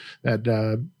removed,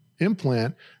 that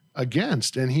implant,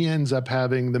 against, and he ends up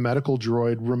having the medical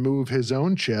droid remove his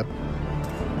own chip.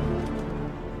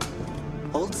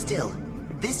 Hold still.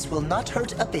 This will not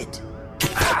hurt a bit.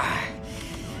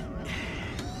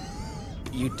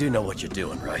 You do know what you're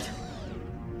doing, right?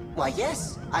 Why,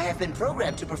 yes. I have been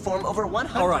programmed to perform over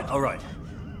 100... All right.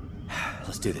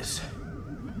 Let's do this.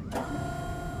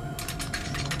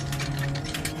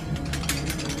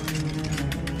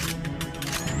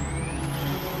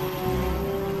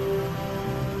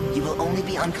 You will only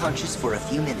be unconscious for a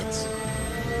few minutes.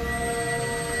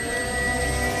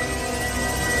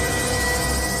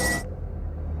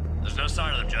 There's no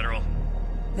sign of them, General.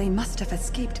 They must have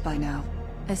escaped by now.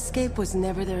 Escape was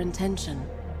never their intention.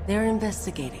 They're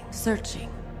investigating, searching.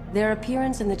 Their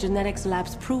appearance in the genetics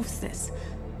labs proves this.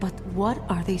 But what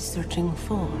are they searching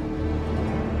for?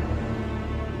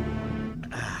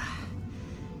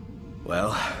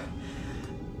 Well,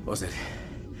 was it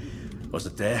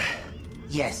there?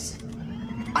 Yes.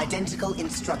 Identical in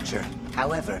structure.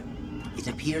 However, it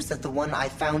appears that the one I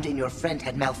found in your friend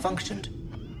had malfunctioned,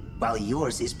 while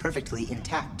yours is perfectly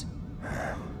intact.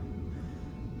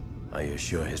 Are you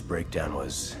sure his breakdown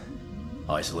was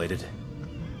isolated?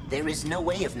 There is no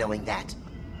way of knowing that.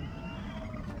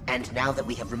 And now that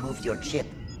we have removed your chip,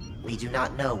 we do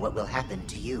not know what will happen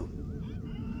to you.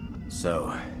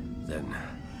 So, then,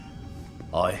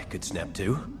 I could snap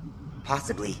too?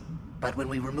 Possibly. But when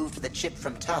we removed the chip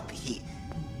from Tup,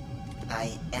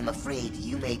 I am afraid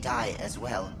you may die as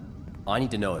well. I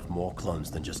need to know if more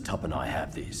clones than just Tup and I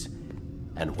have these,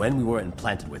 and when we were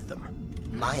implanted with them.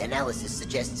 My analysis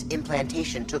suggests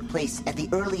implantation took place at the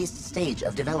earliest stage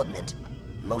of development.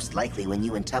 Most likely when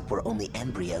you and Tup were only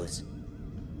embryos.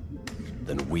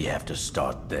 Then we have to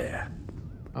start there.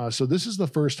 So this is the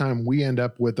first time we end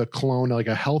up with a clone, like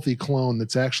a healthy clone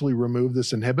that's actually removed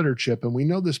this inhibitor chip. And we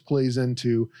know this plays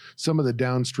into some of the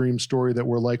downstream story that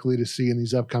we're likely to see in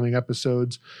these upcoming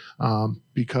episodes.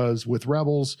 Because with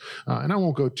Rebels, and I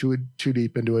won't go too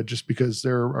deep into it just because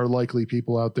there are likely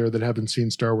people out there that haven't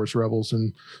seen Star Wars Rebels,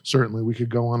 and certainly we could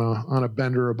go on a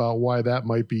bender about why that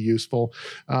might be useful.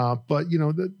 But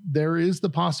there is the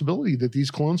possibility that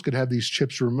these clones could have these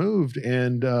chips removed,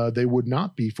 and they would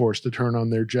not be forced to turn on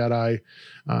their Jedi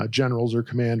generals or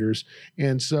commanders.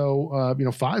 And so,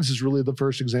 Fives is really the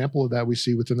first example of that we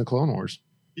see within the Clone Wars.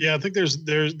 Yeah, I think there's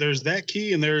that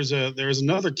key, and there's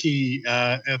another key.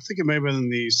 I think it may have been in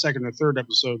the second or third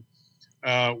episode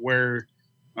where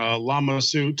Lama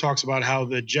Su talks about how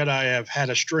the Jedi have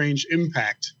had a strange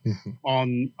impact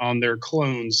on their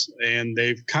clones, and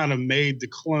they've kind of made the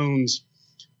clones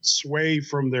sway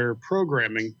from their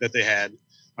programming that they had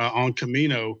on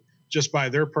Kamino just by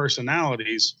their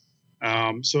personalities.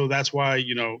 So that's why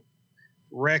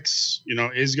Rex,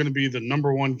 is going to be the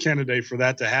number one candidate for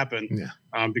that to happen,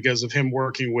 because of him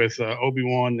working with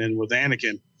Obi-Wan and with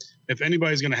Anakin. If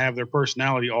anybody's going to have their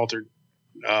personality altered,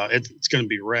 it's going to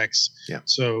be Rex. Yeah.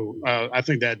 So I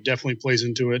think that definitely plays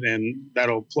into it, and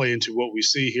that'll play into what we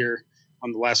see here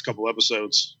on the last couple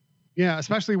episodes. Yeah,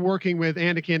 especially working with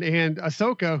Anakin and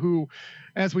Ahsoka, who,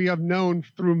 as we have known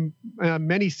through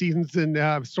many seasons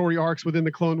and story arcs within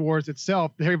the Clone Wars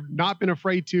itself, they've not been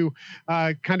afraid to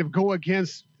kind of go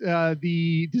against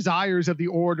the desires of the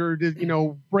Order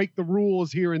to, break the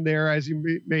rules here and there, as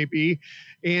you may be.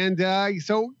 And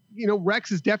so, Rex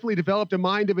has definitely developed a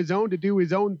mind of his own to do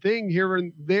his own thing here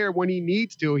and there when he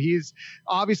needs to. He's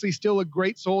obviously still a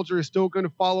great soldier, is still going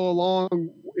to follow along,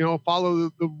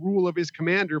 follow the rule of his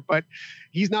commander, but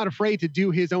he's not afraid to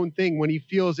do his own thing when he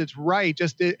feels it's right.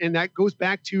 And that goes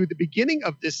back to the beginning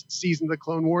of this season of the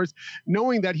Clone Wars,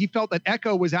 knowing that he felt that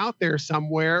Echo was out there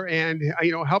somewhere and,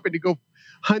 helping to go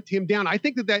hunt him down. I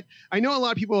think that I know a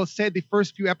lot of people have said the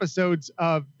first few episodes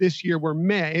of this year were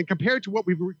meh, and compared to what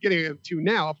we were getting to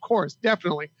now, of course,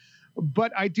 definitely.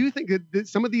 But I do think that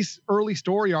some of these early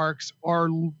story arcs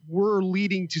were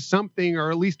leading to something,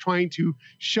 or at least trying to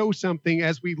show something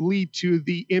as we lead to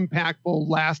the impactful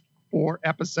last 4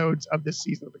 episodes of this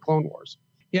season of the Clone Wars.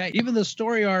 Yeah, even the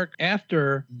story arc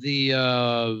after the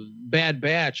Bad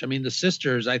Batch, I mean, the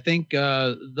sisters, I think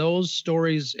those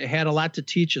stories had a lot to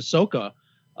teach Ahsoka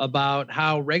about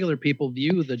how regular people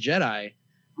view the Jedi.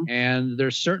 And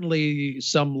there's certainly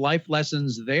some life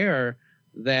lessons there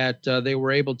that they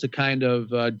were able to kind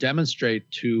of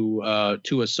demonstrate to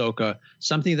Ahsoka,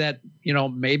 something that,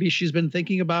 maybe she's been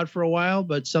thinking about for a while,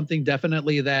 but something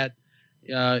definitely that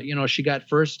she got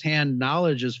firsthand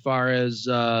knowledge as far as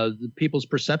the people's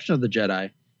perception of the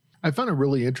Jedi. I found it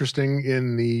really interesting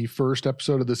in the first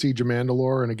episode of the Siege of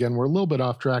Mandalore. And again, we're a little bit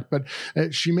off track, but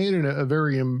she made a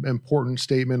very important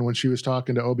statement when she was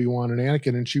talking to Obi-Wan and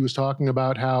Anakin, and she was talking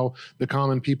about how the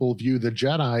common people view the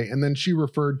Jedi. And then she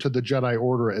referred to the Jedi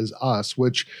Order as us,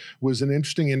 which was an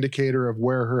interesting indicator of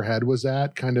where her head was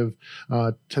at, kind of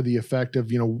to the effect of,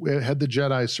 had the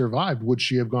Jedi survived, would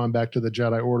she have gone back to the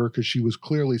Jedi Order? Because she was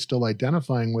clearly still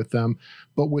identifying with them.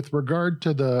 But with regard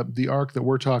to the arc that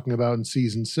we're talking about in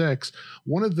season 6,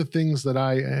 one of the things that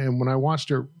when I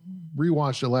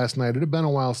rewatched it last night, it had been a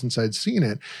while since I'd seen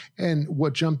it. And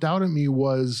what jumped out at me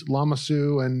was Lama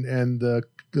Su and the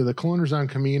cloners on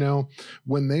Kamino,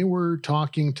 when they were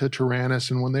talking to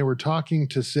Tyrannus and when they were talking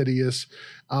to Sidious,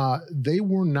 they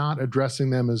were not addressing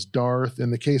them as Darth. In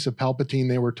the case of Palpatine,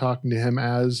 they were talking to him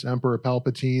as Emperor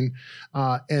Palpatine.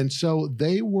 And so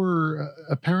they were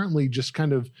apparently just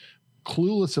kind of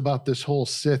clueless about this whole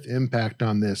Sith impact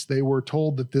on this. They were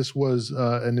told that this was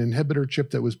an inhibitor chip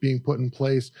that was being put in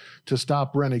place to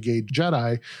stop renegade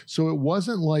Jedi. So it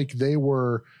wasn't like they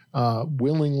were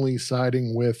willingly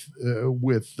siding with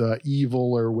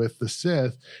evil or with the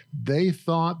Sith. They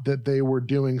thought that they were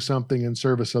doing something in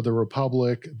service of the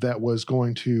Republic that was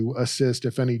going to assist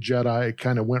if any Jedi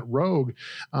kind of went rogue.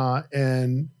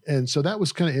 And so that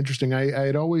was kind of interesting. I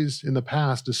had always in the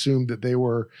past assumed that they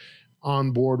were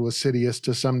on board with Sidious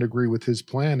to some degree with his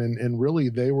plan, and really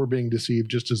they were being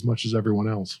deceived just as much as everyone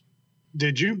else.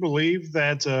 Did you believe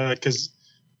that? Because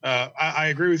I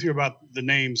agree with you about the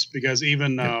names, because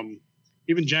even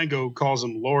Django calls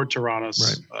him Lord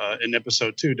Tyrannus in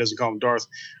episode 2, doesn't call him Darth.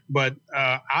 But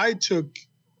I took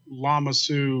Lama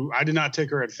Su, I did not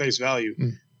take her at face value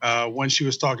when she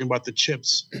was talking about the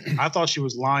chips. I thought she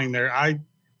was lying there.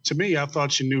 To me, I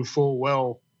thought she knew full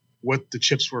well what the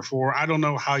chips were for. I don't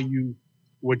know how you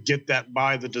would get that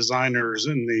by the designers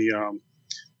and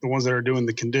the ones that are doing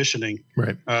the conditioning.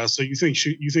 Right. So you think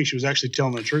she was actually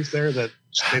telling the truth there, that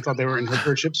they thought they were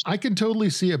inhibitor chips? I can totally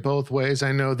see it both ways.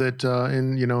 I know that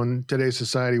in today's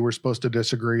society, we're supposed to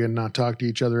disagree and not talk to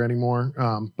each other anymore.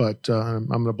 But I'm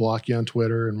going to block you on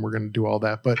Twitter and we're going to do all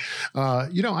that. But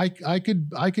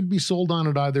I could be sold on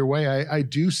it either way. I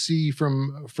do see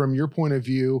from your point of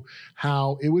view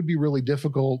how it would be really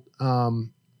difficult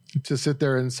to sit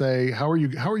there and say, how are you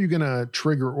going to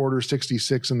trigger Order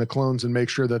 66 in the clones and make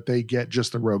sure that they get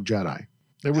just the rogue Jedi?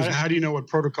 How do you know what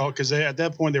protocol? Because at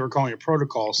that point they were calling it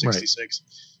Protocol 66.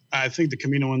 Right. I think the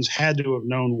Kaminoans had to have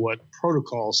known what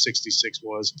Protocol 66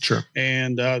 was. Sure.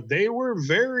 And they were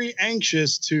very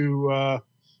anxious to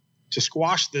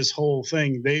squash this whole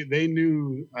thing. They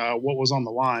knew what was on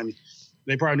the line.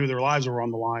 They probably knew their lives were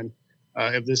on the line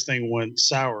if this thing went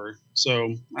sour.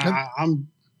 So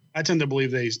I tend to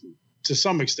believe they, to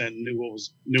some extent, knew what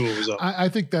was up. I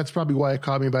think that's probably why it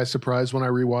caught me by surprise when I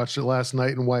rewatched it last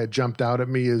night, and why it jumped out at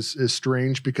me is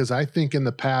strange, because I think in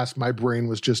the past my brain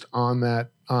was just on that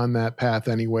path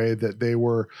anyway, that they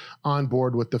were on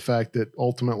board with the fact that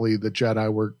ultimately the Jedi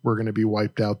were going to be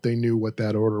wiped out. They knew what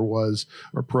that order was,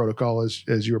 or protocol,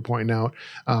 as you were pointing out.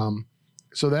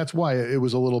 So that's why it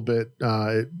was a little bit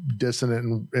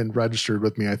dissonant and registered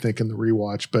with me, I think, in the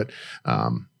rewatch. But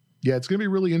yeah, it's going to be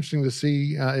really interesting to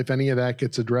see if any of that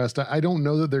gets addressed. I don't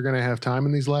know that they're going to have time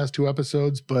in these last 2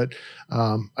 episodes, but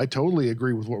I totally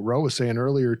agree with what Ro was saying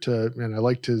earlier. And I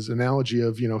liked his analogy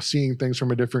of seeing things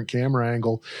from a different camera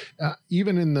angle.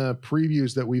 Even in the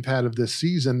previews that we've had of this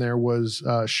season, there was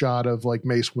a shot of like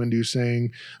Mace Windu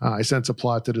saying, "I sense a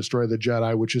plot to destroy the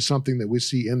Jedi," which is something that we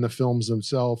see in the films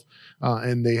themselves,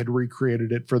 and they had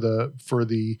recreated it for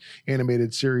the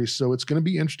animated series. So it's going to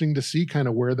be interesting to see kind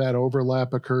of where that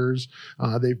overlap occurs.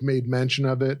 They've made mention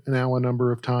of it now a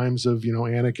number of times of,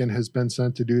 Anakin has been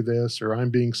sent to do this, or I'm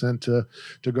being sent to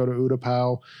go to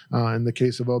Utapau in the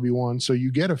case of Obi-Wan. So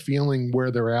you get a feeling where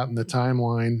they're at in the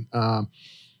timeline.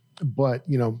 But,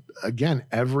 again,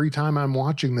 every time I'm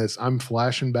watching this, I'm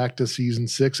flashing back to season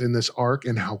 6 in this arc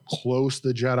and how close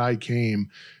the Jedi came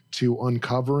to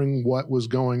uncovering what was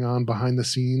going on behind the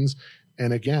scenes.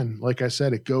 And again, like I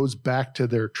said, it goes back to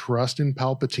their trust in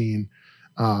Palpatine.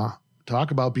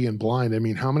 Talk about being blind. I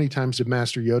mean, how many times did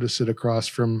Master Yoda sit across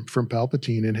from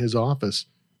Palpatine in his office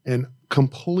and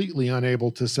completely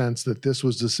unable to sense that this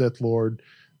was the Sith Lord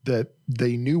that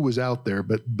they knew was out there,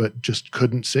 but just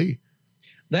couldn't see.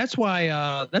 That's why.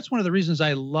 That's one of the reasons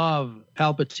I love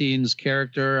Palpatine's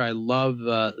character. I love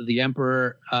the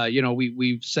Emperor.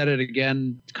 We've said it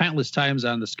again countless times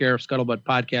on the Scarif Scuttlebutt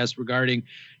podcast regarding,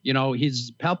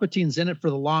 Palpatine's in it for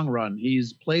the long run.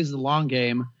 He's plays the long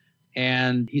game,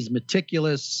 and he's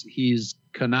meticulous. He's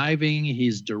conniving.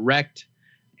 He's direct,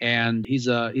 and he's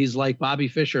like Bobby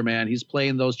Fischer, man. He's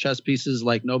playing those chess pieces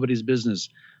like nobody's business.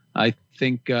 I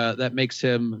think that makes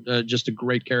him just a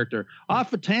great character.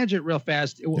 Off a tangent real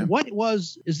fast. Yeah.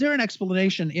 Is there an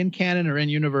explanation in canon or in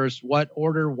universe what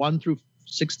order 1 through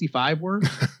 65 were?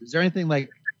 Is there anything like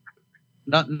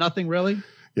nothing really?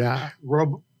 Yeah.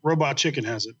 Robot Chicken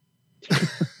has it.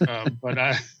 But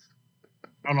I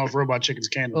don't know if Robot Chicken's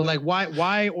canon. Well, like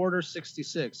why order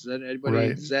 66?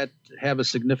 Does that have a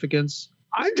significance?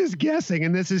 I'm just guessing,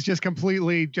 and this is just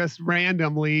completely just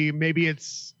randomly. Maybe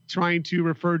it's trying to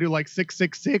refer to like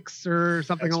 666 or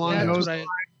something along those lines.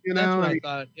 That's what I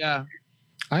thought. Yeah.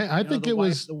 I think it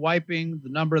was the wiping, the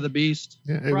number of the beast.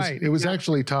 Yeah, it was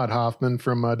actually Todd Hoffman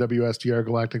from WSTR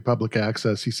Galactic Public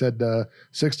Access. He said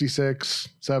 66,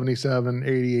 77,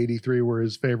 80, 83 were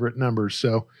his favorite numbers.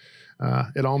 So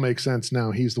it all makes sense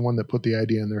now. He's the one that put the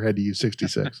idea in their head to use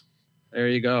 66. There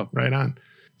you go. Right on.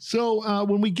 So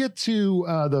when we get to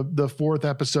the fourth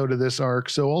episode of this arc,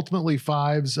 so ultimately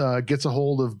Fives gets a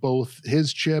hold of both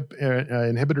his chip,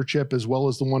 inhibitor chip, as well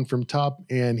as the one from Tup,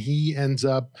 and he ends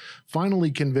up finally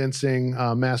convincing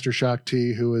Master Shaak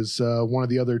Ti, who is one of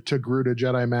the other Togruta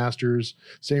Jedi Masters,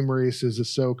 same race as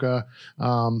Ahsoka,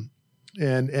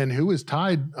 and who is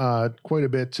tied quite a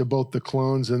bit to both the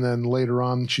clones, and then later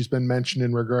on she's been mentioned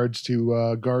in regards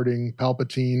to guarding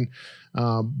Palpatine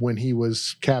when he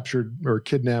was captured or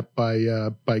kidnapped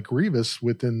by Grievous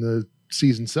within the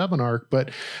season 7 arc.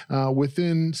 But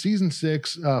within season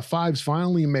 6, Fives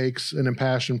finally makes an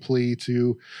impassioned plea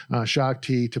to Shaak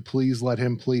Ti to please let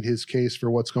him plead his case for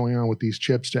what's going on with these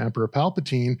chips to Emperor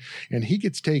Palpatine, and he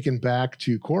gets taken back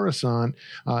to Coruscant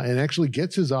and actually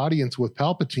gets his audience with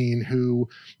Palpatine, who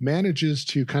manages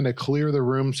to kind of clear the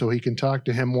room so he can talk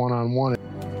to him one-on-one.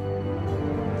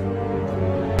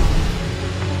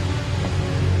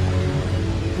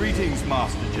 Greetings,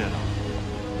 Master Jedi.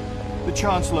 The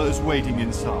Chancellor is waiting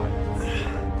inside.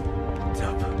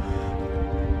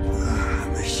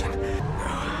 Mission.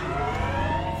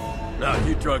 No,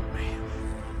 you drugged me.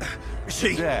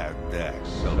 There,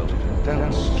 Soldier.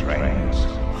 Don't strain.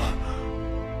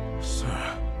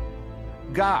 Sir.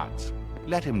 Guards,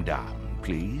 let him down,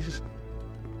 please.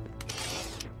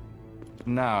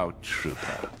 Now,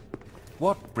 Trooper,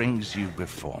 what brings you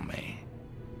before me?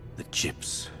 The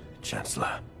chips,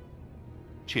 Chancellor.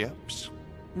 Chips?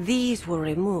 These were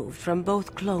removed from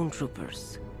both clone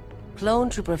troopers. Clone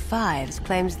Trooper Fives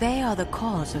claims they are the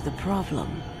cause of the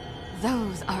problem.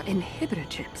 Those are inhibitor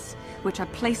chips, which are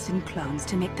placed in clones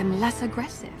to make them less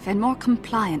aggressive and more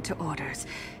compliant to orders.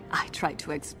 I tried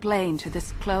to explain to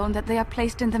this clone that they are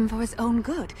placed in them for his own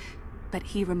good, but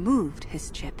he removed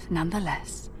his chip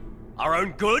nonetheless. Our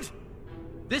own good?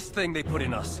 This thing they put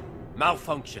in us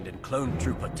malfunctioned in Clone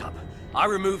Trooper Tup. I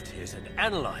removed his and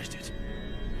analyzed it.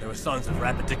 There were signs of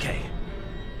rapid decay.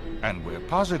 And we're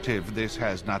positive this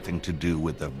has nothing to do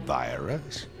with the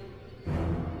virus?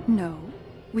 No.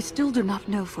 We still do not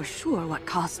know for sure what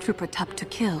caused Trooper Tup to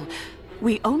kill.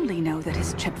 We only know that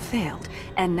his chip failed,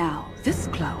 and now this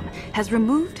clone has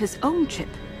removed his own chip,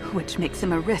 which makes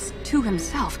him a risk to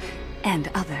himself and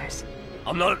others.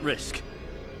 I'm not at risk.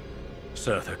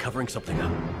 Sir, they're covering something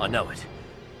up. I know it.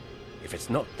 If it's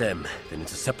not them, then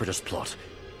it's a separatist plot.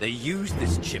 They use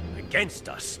this chip against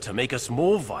us to make us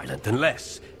more violent than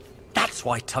less. That's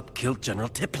why Tup killed General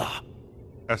Tiplar.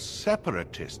 A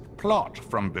separatist plot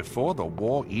from before the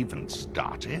war even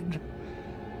started?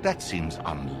 That seems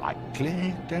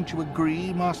unlikely, don't you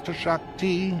agree, Master Shaak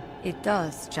Ti? It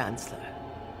does, Chancellor.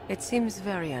 It seems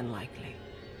very unlikely.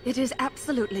 It is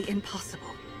absolutely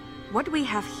impossible. What we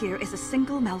have here is a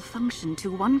single malfunction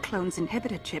to one clone's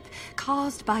inhibitor chip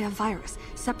caused by a virus,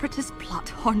 separatist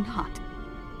plot or not.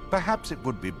 Perhaps it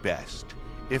would be best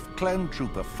if Clone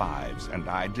Trooper Fives and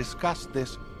I discuss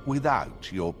this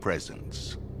without your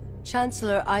presence.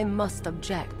 Chancellor, I must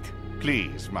object.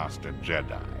 Please, Master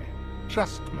Jedi.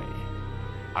 Trust me.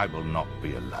 I will not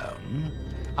be alone.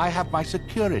 I have my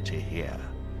security here.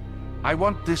 I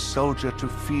want this soldier to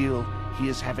feel he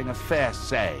is having a fair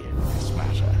say in this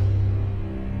matter.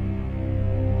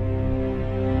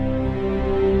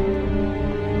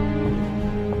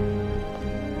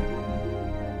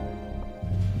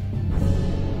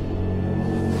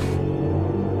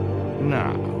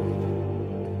 Now,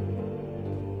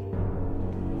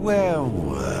 Where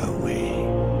were we?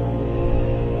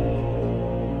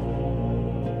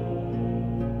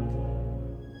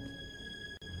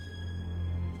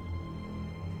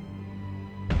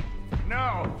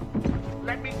 No!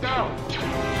 Let me go!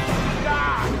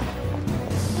 Die!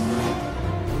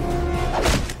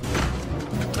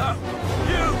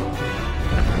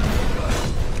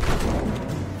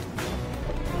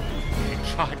 He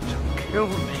tried to kill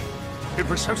me. It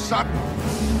was so sudden.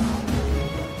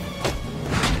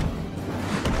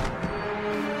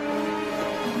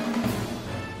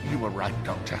 You were right,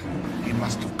 Doctor. He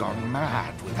must have gone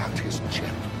mad without his chip.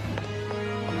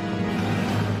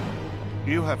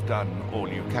 You have done all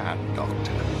you can,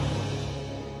 Doctor.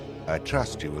 I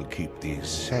trust you will keep these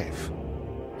safe.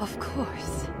 Of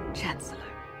course, Chancellor.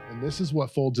 And this is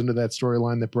what folds into that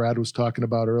storyline that Brad was talking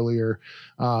about earlier.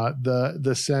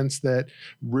 The sense that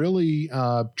really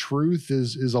truth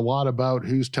is a lot about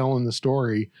who's telling the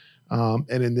story. And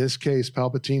in this case,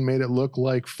 Palpatine made it look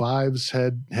like Fives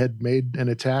had made an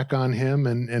attack on him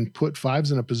and put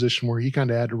Fives in a position where he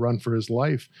kind of had to run for his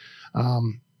life.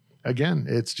 Again,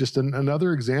 it's just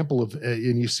another example of,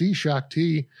 and you see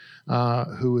Shakti,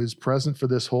 who is present for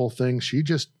this whole thing. She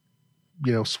just,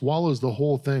 swallows the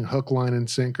whole thing, hook, line, and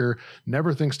sinker,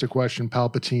 never thinks to question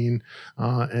Palpatine,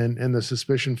 and the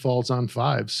suspicion falls on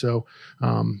Fives. So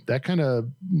that kind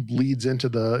of leads into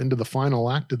the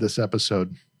final act of this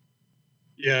episode.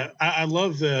 Yeah, I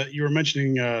love that you were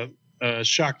mentioning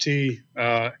Shakti,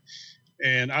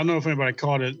 and I don't know if anybody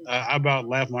caught it. I about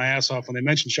laughed my ass off when they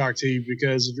mentioned Shakti,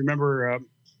 because if you remember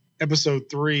episode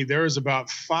 3, there was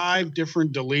about 5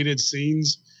 different deleted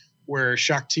scenes where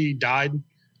Shakti died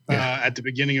at the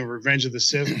beginning of Revenge of the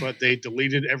Sith, but they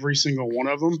deleted every single one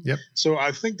of them. Yep. So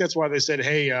I think that's why they said,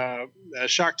 hey,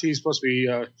 Shakti is supposed to be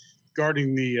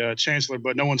guarding the Chancellor,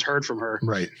 but no one's heard from her.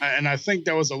 Right. And I think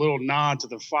that was a little nod to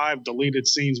the 5 deleted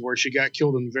scenes where she got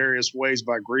killed in various ways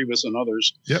by Grievous and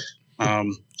others. Yep.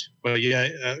 But yeah,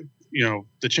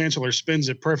 the Chancellor spins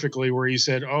it perfectly where he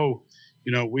said,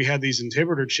 we had these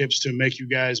inhibitor chips to make you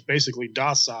guys basically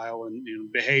docile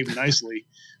and behave nicely.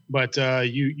 But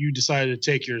you decided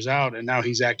to take yours out, and now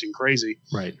he's acting crazy.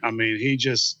 Right. I mean, he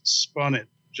just spun it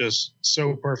just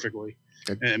so perfectly.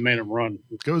 And it made him run.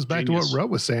 It goes back to what Ro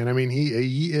was saying. I mean, he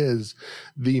is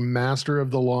the master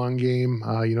of the long game.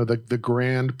 The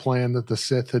grand plan that the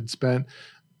Sith had spent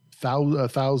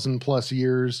 1,000+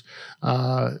 years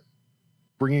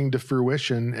bringing to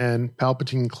fruition, and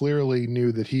Palpatine clearly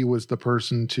knew that he was the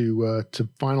person to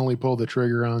finally pull the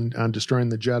trigger on destroying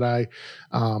the Jedi.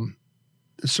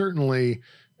 Certainly,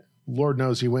 Lord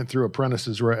knows he went through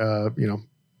apprentices,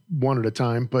 one at a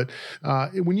time. But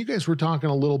when you guys were talking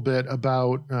a little bit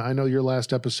about, I know your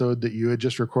last episode that you had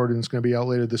just recorded and it's going to be out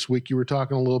later this week, you were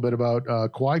talking a little bit about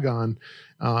Qui-Gon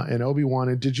and Obi-Wan.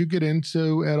 And did you get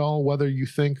into at all whether you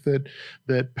think that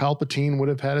Palpatine would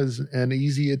have had an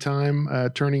easy a time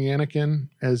turning Anakin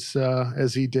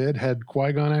as he did had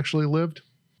Qui-Gon actually lived?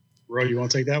 Ro, you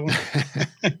want to take that one?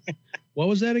 What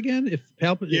was that again? If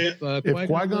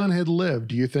Qui-Gon had lived,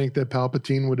 do you think that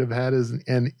Palpatine would have had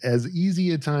as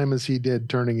easy a time as he did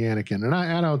turning Anakin? And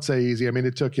I don't say easy. I mean,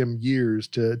 it took him years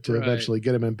to eventually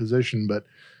get him in position. But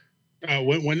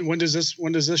when does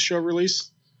this show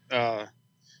release?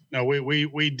 No,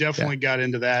 we definitely got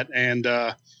into that, and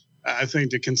I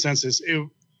think the consensus,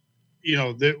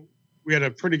 that we had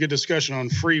a pretty good discussion on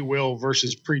free will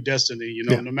versus predestiny.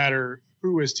 No matter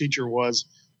who his teacher was,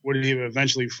 would he have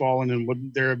eventually fallen, and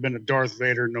would there have been a Darth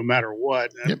Vader no matter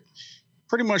what? Yep.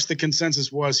 Pretty much the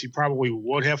consensus was he probably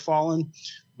would have fallen,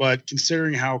 but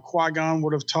considering how Qui-Gon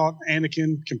would have taught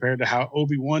Anakin compared to how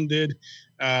Obi-Wan did,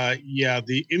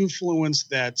 the influence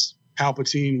that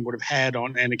Palpatine would have had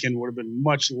on Anakin would have been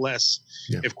much less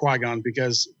if Qui-Gon,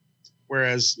 because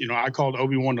whereas, I called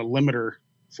Obi-Wan a limiter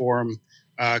for him,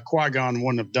 Qui-Gon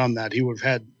wouldn't have done that. He would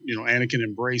have had, Anakin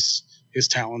embrace his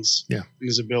talents and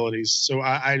his abilities. So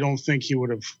I don't think he would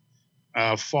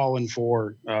have fallen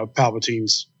for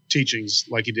Palpatine's teachings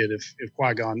like he did if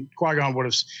Qui-Gon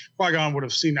would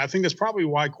have seen. I think that's probably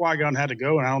why Qui-Gon had to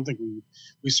go. And I don't think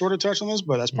we sort of touched on this,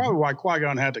 but that's probably why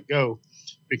Qui-Gon had to go,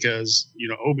 because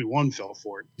Obi-Wan fell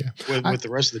for it with the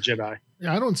rest of the Jedi.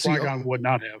 I don't see Qui-Gon would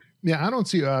not have. Yeah, I don't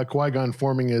see Qui-Gon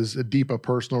forming as deep a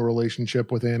personal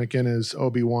relationship with Anakin as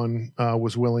Obi-Wan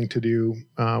was willing to do,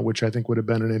 which I think would have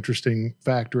been an interesting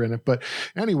factor in it. But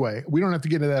anyway, we don't have to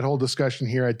get into that whole discussion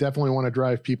here. I definitely want to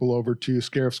drive people over to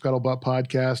Scarif Scuttlebutt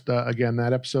podcast. Again,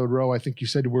 that episode, Ro, I think you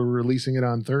said we're releasing it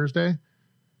on Thursday.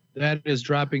 That is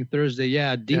dropping Thursday.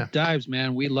 Yeah, deep dives,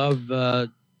 man. We love,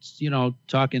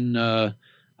 talking.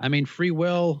 Free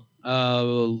will.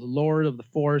 Lord of the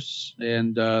Force,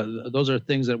 and those are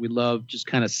things that we love, just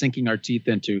kind of sinking our teeth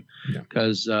into,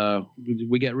 because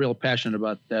we get real passionate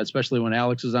about that, especially when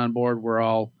Alex is on board. We're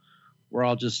all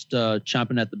just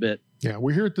chomping at the bit. Yeah,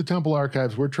 we're here at the Temple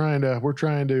Archives. We're trying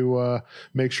to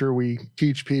make sure we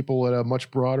teach people at a much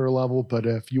broader level. But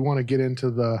if you want to get into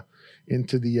the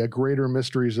greater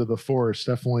mysteries of the Force,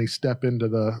 definitely step into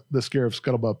the Scarif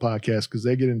Scuttlebutt podcast, because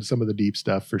they get into some of the deep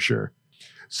stuff for sure.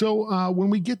 So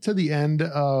when we get to the end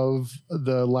of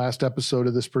the last episode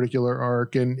of this particular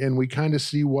arc, and we kind of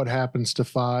see what happens to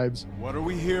Fives. What are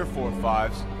we here for,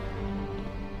 Fives?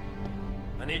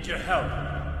 I need your help.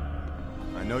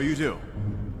 I know you do.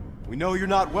 We know you're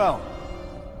not well.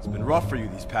 It's been rough for you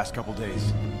these past couple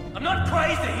days. I'm not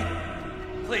crazy!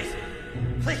 Please,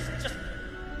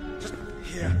 just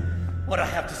hear what I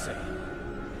have to say.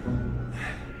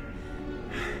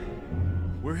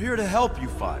 We're here to help you,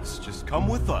 Fives. Just come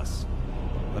with us.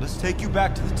 Let us take you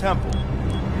back to the temple.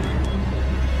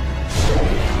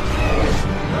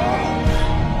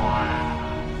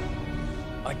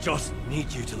 I just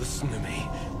need you to listen to me.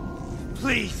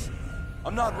 Please!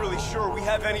 I'm not really sure we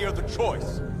have any other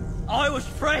choice. I was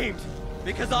framed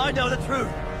because I know the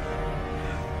truth.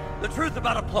 The truth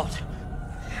about a plot.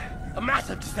 A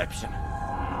massive deception.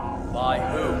 By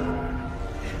who?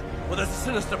 Well, there's a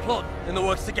sinister plot in the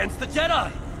works against the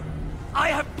Jedi. I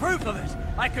have proof of it.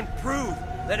 I can prove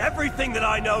that everything that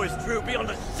I know is true beyond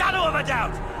a shadow of a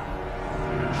doubt.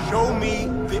 Show me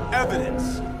the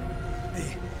evidence.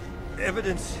 The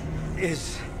evidence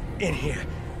is in here.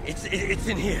 It's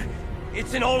in here.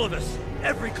 It's in all of us.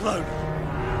 Every clone.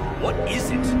 What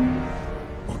is it?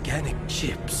 Organic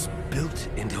chips built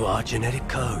into our genetic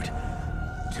code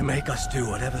to make us do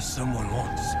whatever someone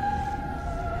wants.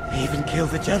 Even kill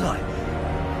the Jedi.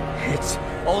 It's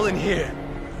all in here.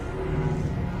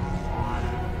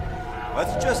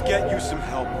 Let's just get you some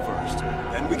help first.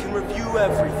 Then we can review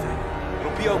everything.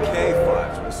 It'll be okay,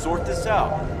 Fives. We'll sort this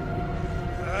out.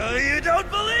 You don't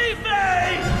believe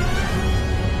me!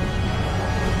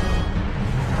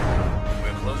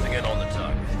 We're closing in on the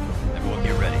target. Everyone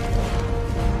get ready.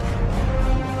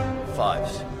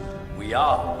 Fives, we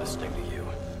are listening to you.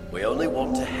 We only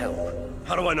want to help.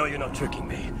 How do I know you're not tricking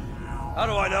me? How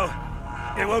do I know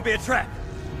it won't be a trap?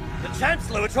 The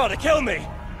Chancellor would try to kill me.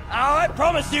 I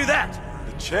promise you that.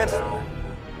 The Chancellor?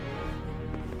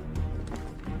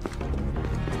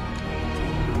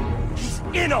 He's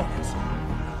in on it.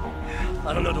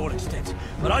 I don't know to what extent,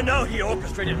 but I know he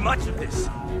orchestrated much of this.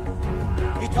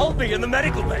 He told me in the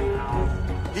medical bay.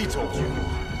 He told you?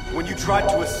 When you tried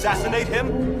to assassinate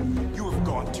him? You have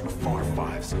gone too far,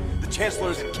 Fives. The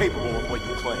Chancellor isn't capable of what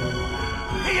you claim.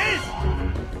 He is!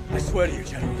 I swear to you,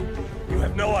 gentlemen, you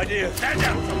have no idea. Stand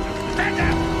down, soldier! Stand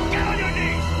down! Get on your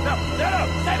knees! No,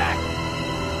 stay back!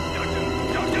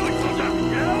 Don't do it, soldier!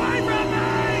 Get away from me!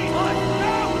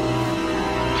 No!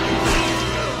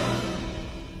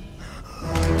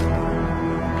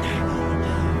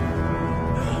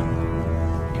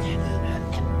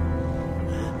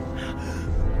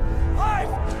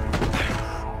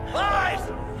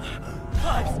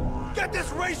 Fives! Get this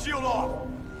ray shield off!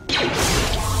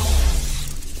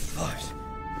 Fives.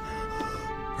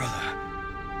 Brother.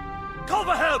 Call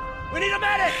for help! We need a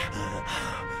medic!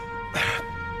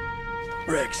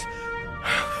 Rex.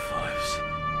 Fives.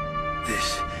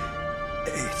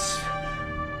 It's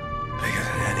bigger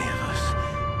than any of us.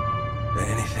 Than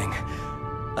anything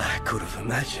I could have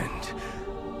imagined.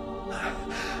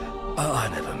 I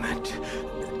never meant to.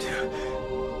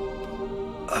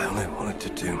 I only wanted to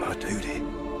do my duty.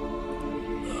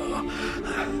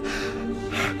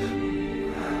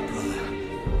 Brother.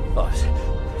 Fives.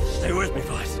 Stay with me,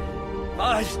 Fives.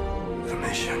 Fives. The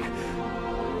mission.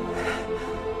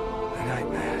 The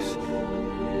nightmares.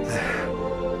 They're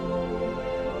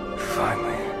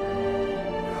finally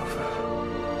over.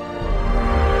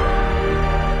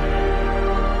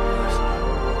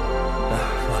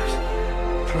 Fives.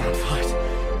 Come on, Fives.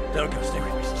 Don't go. Stay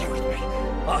with me. Stay with me.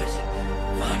 Fives.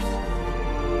 Fives.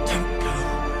 Don't go.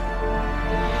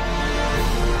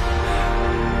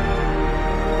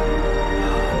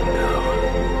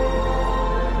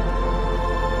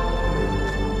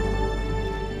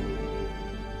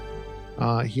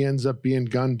 He ends up being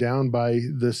gunned down by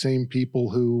the same people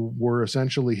who were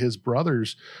essentially his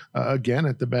brothers, again,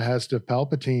 at the behest of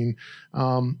Palpatine.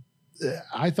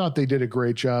 I thought they did a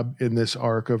great job in this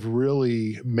arc of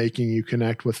really making you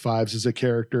connect with Fives as a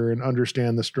character and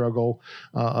understand the struggle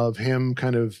of him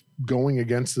kind of going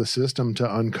against the system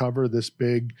to uncover this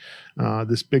big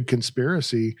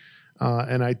conspiracy.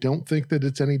 And I don't think that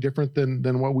it's any different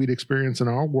than what we'd experience in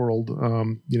our world.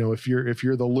 If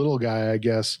you're the little guy, I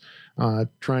guess,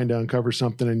 trying to uncover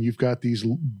something, and you've got these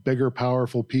bigger,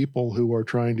 powerful people who are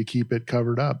trying to keep it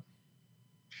covered up.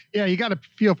 Yeah, you got to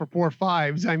feel for poor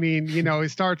Fives. I mean,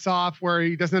 it starts off where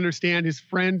he doesn't understand his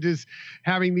friend is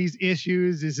having these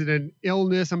issues. Is it an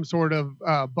illness, some sort of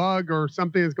bug or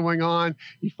something that's going on?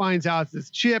 He finds out it's this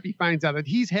chip. He finds out that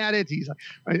he's had it. He's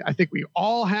like, I think we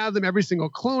all have them. Every single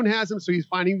clone has them. So he's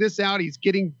finding this out. He's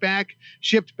getting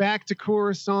shipped back to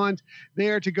Coruscant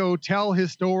there to go tell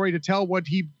his story, to tell what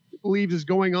he believes is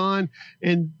going on,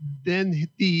 and then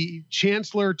the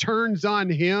Chancellor turns on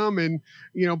him and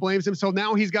blames him. So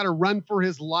now he's got to run for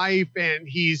his life, and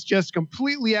he's just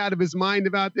completely out of his mind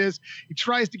about this. He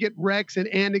tries to get Rex and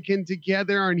Anakin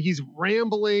together, and he's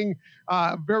rambling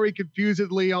very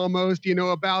confusedly almost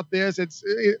about this. It's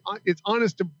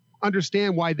honest to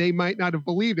understand why they might not have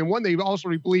believed him. One, they also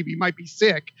believe he might be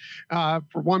sick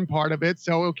for one part of it.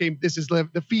 So, okay, this is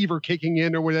the fever kicking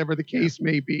in or whatever the case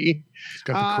may be. He's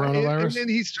got the coronavirus. And then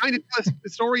he's trying to tell the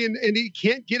story and he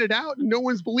can't get it out and no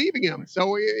one's believing him.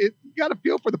 So you got to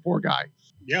feel for the poor guy.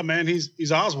 Yeah, man,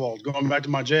 he's Oswald. Going back to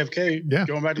my JFK,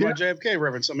 my JFK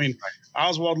reference. I mean,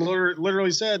 Oswald literally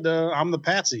said, "I'm the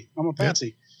patsy. I'm a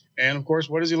patsy." Yeah. And of course,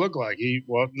 what does he look like?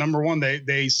 Number one,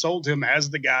 they sold him as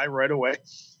the guy right away.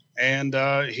 And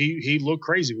he looked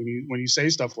crazy when you say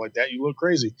stuff like that. You look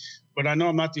crazy, but I know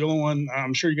I'm not the only one.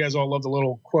 I'm sure you guys all love the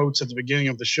little quotes at the beginning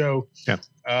of the show. Yeah.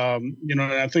 And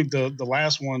I think the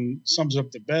last one sums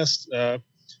up the best. The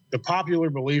popular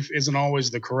belief isn't always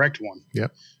the correct one.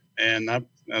 Yep. And I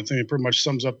think it pretty much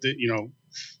sums up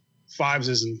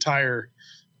Fives' entire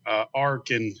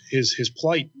arc and his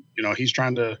plight. He's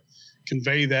trying to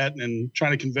convey that and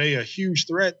trying to convey a huge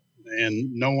threat,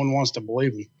 and no one wants to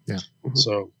believe him. Yeah. Mm-hmm.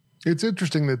 So. It's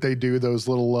interesting that they do those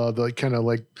little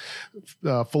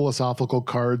philosophical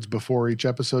cards before each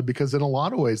episode, because in a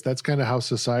lot of ways, that's kind of how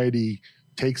society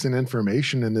takes in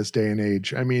information in this day and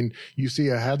age. I mean, you see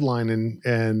a headline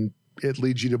and it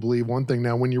leads you to believe one thing.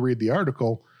 Now, when you read the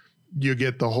article, you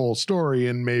get the whole story,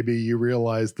 and maybe you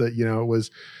realize that, it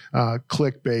was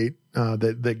clickbait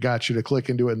that got you to click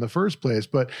into it in the first place.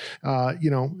 But,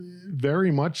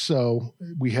 very much so,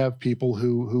 we have people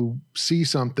who see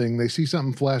something, they see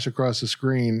something flash across the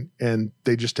screen and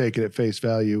they just take it at face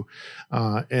value.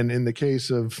 And in the case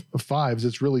of Fives,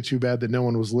 it's really too bad that no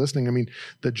one was listening. I mean,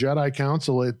 the Jedi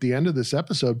Council at the end of this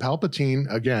episode,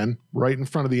 Palpatine, again, right in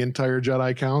front of the entire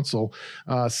Jedi Council,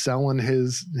 selling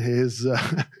his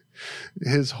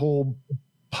whole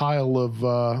pile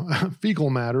of fecal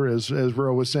matter, as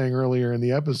Ro was saying earlier in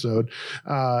the episode,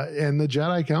 and the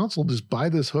Jedi Council just buy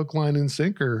this hook, line, and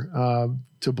sinker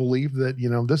to believe that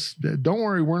this. Don't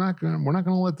worry, we're not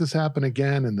gonna let this happen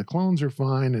again, and the clones are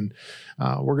fine, and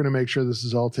we're gonna make sure this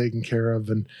is all taken care of.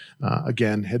 And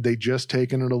again, had they just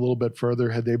taken it a little bit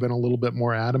further, had they been a little bit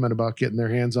more adamant about getting their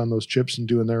hands on those chips and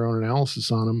doing their own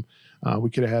analysis on them, we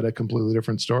could have had a completely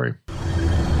different story.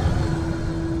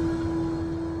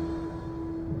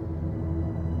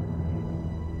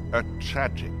 A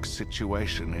tragic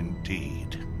situation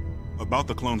indeed. About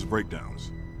the clones' breakdowns,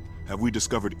 have we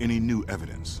discovered any new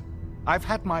evidence? I've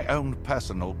had my own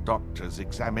personal doctors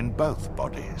examine both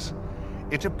bodies.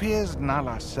 It appears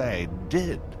Nala Se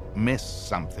did miss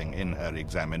something in her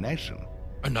examination.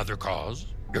 Another cause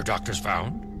your doctors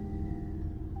found?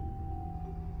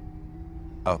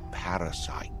 A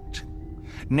parasite.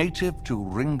 Native to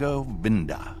Ringo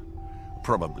Vinda.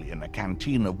 Probably in a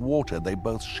canteen of water they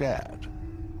both shared.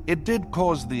 It did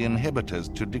cause the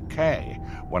inhibitors to decay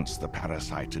once the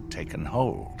parasite had taken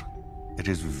hold. It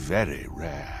is very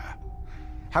rare.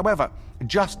 However,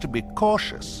 just to be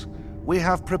cautious, we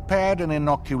have prepared an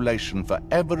inoculation for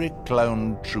every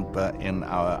clone trooper in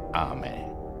our army.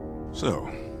 So,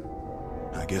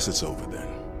 I guess it's over then.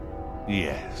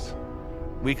 Yes.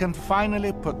 We can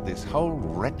finally put this whole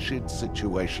wretched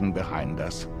situation behind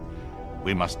us.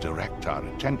 We must direct our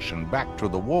attention back to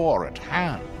the war at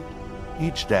hand.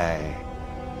 Each day,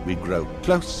 we grow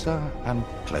closer and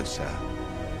closer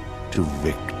to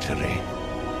victory.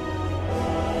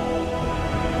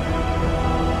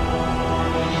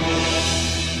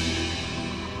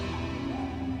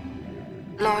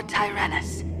 Lord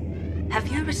Tyrannus, have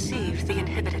you received the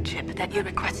inhibitor chip that you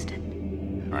requested?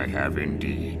 I have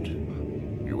indeed.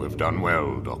 You have done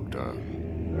well, Doctor.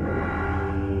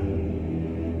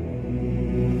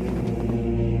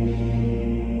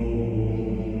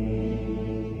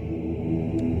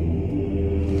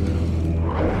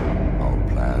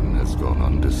 Gone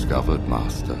undiscovered,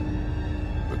 Master.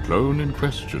 The clone in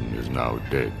question is now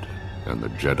dead, and the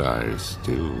Jedi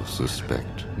still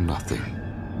suspect nothing.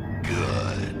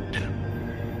 Good.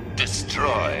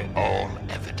 Destroy all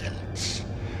evidence.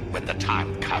 When the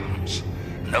time comes,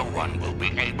 no one will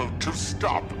be able to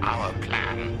stop our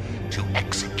plan to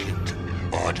execute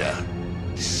Order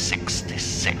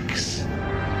 66.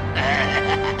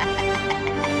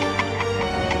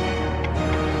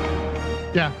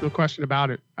 Yeah, no question about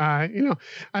it.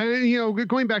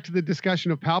 Going back to the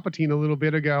discussion of Palpatine a little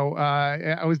bit ago,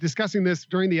 I was discussing this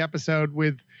during the episode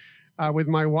with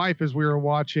my wife as we were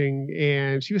watching,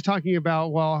 and she was talking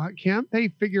about, well, can't they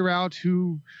figure out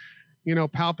who,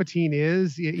 Palpatine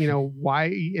is, why?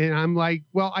 And I'm like,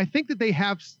 well, I think that they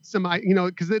have some,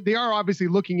 because they are obviously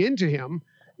looking into him.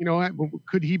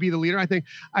 Could he be the leader? I think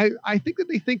that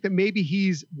they think that maybe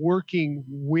he's working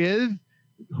with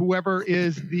whoever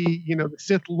is the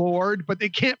Sith Lord, but they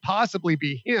can't possibly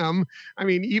be him. I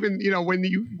mean, even when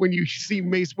you see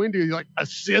Mace Windu, you're like, a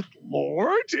Sith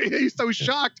Lord? He's so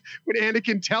shocked when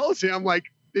Anakin tells him, like,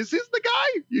 this is the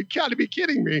guy? You gotta be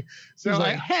kidding me. So he's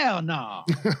like, hell no.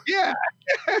 Yeah.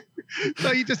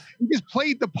 So he just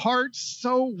played the part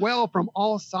so well from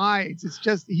all sides. It's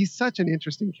just, he's such an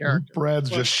interesting character. Brad's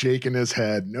just shaking his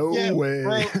head. No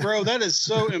way. Bro, that is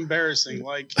so embarrassing.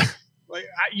 Like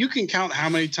you can count how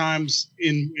many times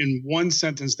in one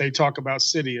sentence they talk about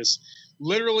Sidious.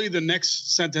 Literally the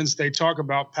next sentence they talk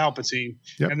about Palpatine.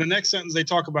 Yep. And the next sentence they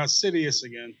talk about Sidious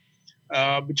again.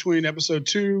 Between episode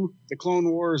 2, the Clone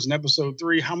Wars, and episode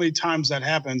 3, how many times that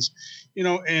happens,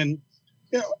 and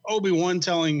Obi-Wan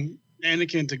telling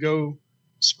Anakin to go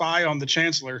spy on the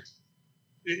Chancellor.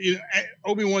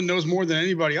 Obi-Wan knows more than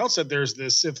anybody else that there's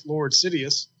this Sith Lord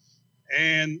Sidious,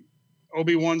 and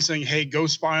Obi-Wan saying, hey, go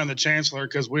spy on the Chancellor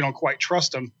because we don't quite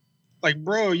trust him. Like,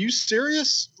 bro, are you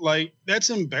serious? Like, that's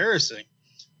embarrassing.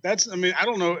 I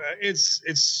don't know. It's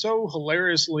so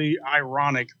hilariously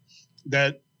ironic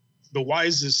that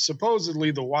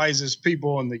supposedly the wisest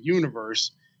people in the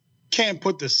universe can't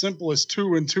put the simplest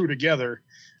 2 and 2 together.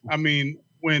 I mean,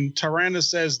 when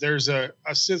Tyrannus says there's a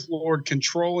Sith Lord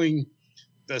controlling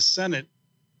the Senate,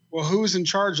 well, who's in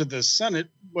charge of the Senate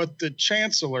but the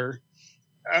Chancellor?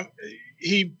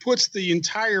 He puts the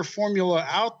entire formula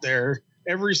out there,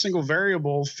 every single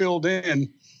variable filled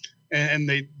in, and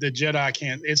the Jedi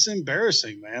can't. It's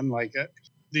embarrassing, man. Like,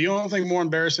 the only thing more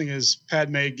embarrassing is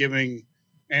Padme giving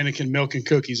Anakin milk and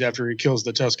cookies after he kills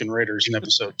the Tusken Raiders in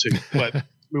episode 2. But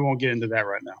we won't get into that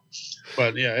right now.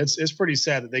 But yeah, it's pretty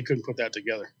sad that they couldn't put that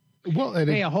together. Well,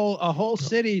 a whole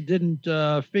city didn't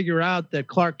figure out that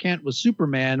Clark Kent was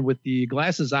Superman with the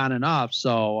glasses on and off.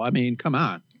 So, I mean, come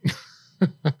on.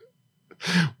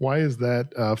 Why is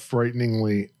that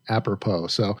frighteningly apropos?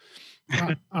 So,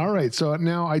 all right. So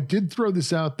now I did throw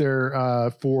this out there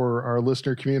for our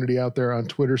listener community out there on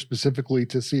Twitter specifically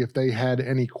to see if they had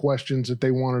any questions that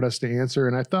they wanted us to answer.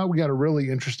 And I thought we got a really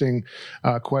interesting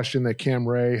question that Cam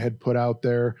Ray had put out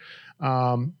there.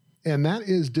 And that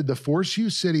is, did the Force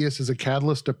use Sidious as a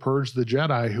catalyst to purge the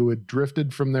Jedi who had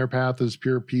drifted from their path as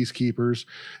pure peacekeepers,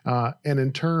 and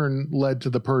in turn led to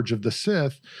the purge of the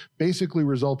Sith, basically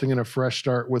resulting in a fresh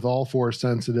start with all Force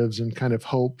sensitives and kind of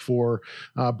hope for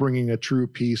bringing a true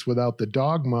peace without the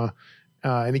dogma?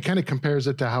 And he kind of compares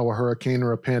it to how a hurricane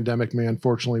or a pandemic may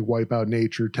unfortunately wipe out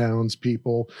nature, towns,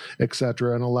 people,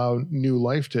 etc., and allow new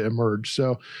life to emerge.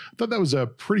 So I thought that was a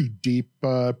pretty deep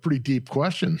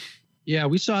question. Yeah,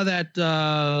 we saw that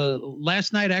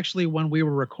last night, actually, when we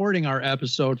were recording our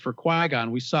episode for Qui-Gon.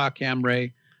 We saw Cam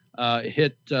Ray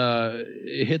hit that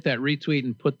retweet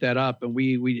and put that up, and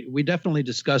we definitely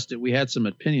discussed it. We had some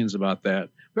opinions about that.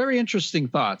 Very interesting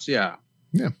thoughts. Yeah.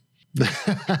 Yeah.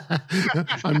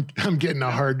 I'm getting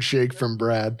a hard shake from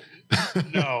Brad.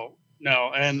 No.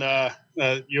 And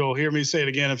you'll hear me say it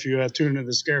again if you tune into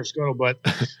the Scarab Scuttle. But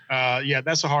yeah,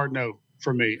 that's a hard no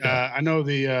for me. I know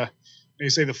they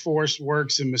say the Force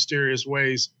works in mysterious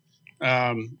ways,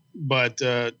 but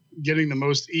getting the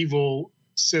most evil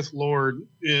Sith Lord,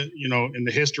 in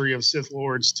the history of Sith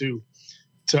Lords to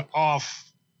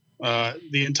off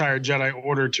the entire Jedi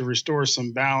Order to restore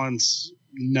some balance,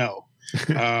 no.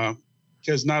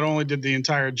 Because not only did the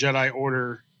entire Jedi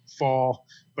Order fall,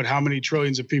 but how many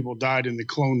trillions of people died in the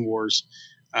Clone Wars?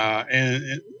 And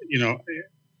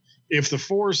if the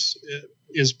Force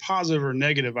is positive or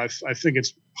negative, I think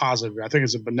it's positive. I think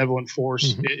it's a benevolent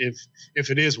force. Mm-hmm. If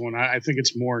it is one, I think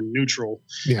it's more neutral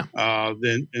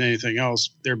than anything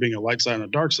else, there being a light side and a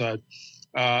dark side.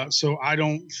 So I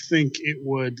don't think it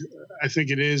would. I think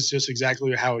it is just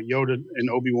exactly how Yoda and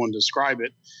Obi-Wan describe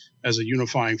it, as a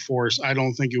unifying force. I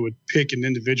don't think it would pick an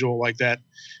individual like that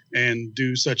and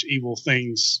do such evil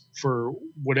things for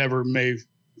whatever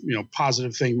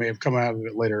positive thing may have come out of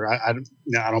it later. I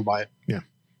don't buy it. Yeah.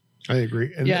 I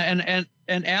agree.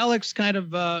 And Alex kind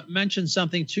of mentioned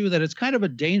something too, that it's kind of a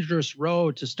dangerous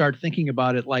road to start thinking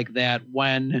about it like that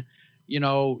when,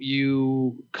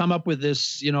 you come up with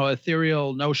this,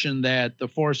 ethereal notion that the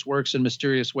Force works in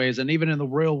mysterious ways. And even in the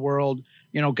real world,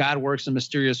 God works in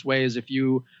mysterious ways. If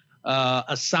you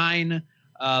assign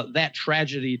that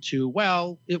tragedy to,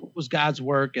 well, it was God's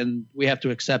work and we have to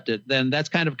accept it, then that's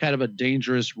kind of a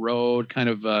dangerous road, kind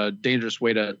of a dangerous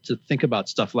way to think about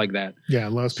stuff like that. Yeah,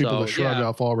 it allows people to shrug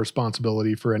off all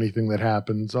responsibility for anything that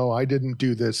happens. Oh, I didn't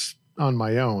do this on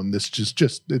my own. This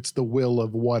just it's the will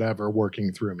of whatever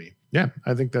working through me. Yeah,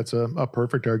 I think that's a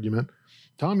perfect argument.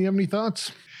 Tom, you have any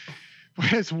thoughts?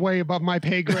 It's way above my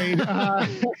pay grade. I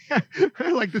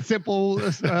like the simple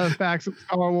facts of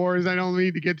Star Wars. I don't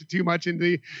need to get too much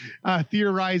into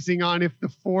theorizing on if the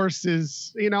Force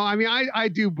is, I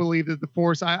do believe that the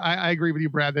Force, I agree with you,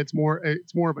 Brad, it's more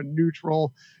of a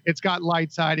neutral. It's got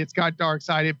light side, it's got dark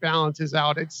side. It balances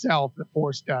out itself, the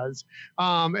Force does.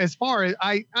 As far as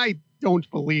I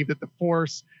don't believe that the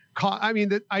Force, I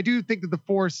do think that the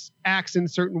Force acts in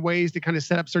certain ways to kind of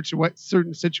set up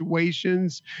certain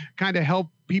situations, kind of help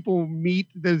people meet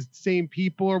the same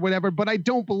people or whatever. But I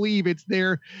don't believe it's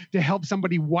there to help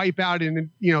somebody wipe out an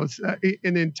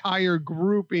entire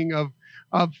grouping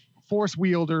of Force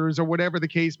wielders or whatever the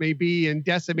case may be, and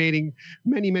decimating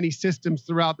many, many systems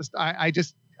throughout this.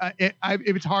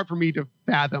 It's hard for me to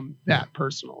fathom that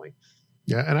personally.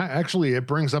 Yeah, and it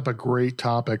brings up a great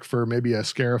topic for maybe a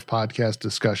Scarif podcast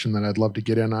discussion that I'd love to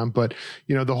get in on. But,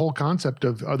 the whole concept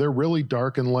of, are there really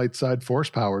dark and light side Force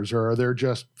powers, or are there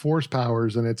just Force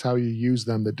powers and it's how you use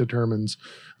them that determines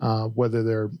whether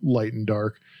they're light and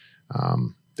dark?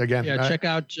 Again, check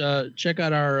out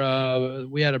our,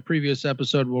 we had a previous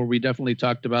episode where we definitely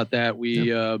talked about that.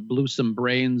 We blew some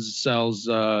brains cells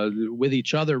with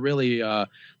each other, really, the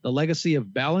legacy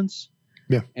of balance.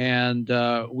 Yeah. And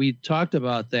we talked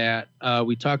about that.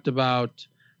 We talked about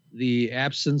the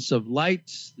absence of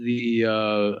light, the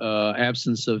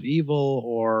absence of evil,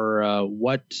 or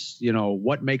what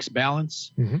makes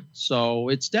balance. Mm-hmm. So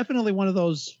it's definitely one of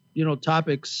those,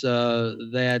 topics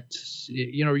that,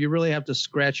 you really have to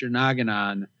scratch your noggin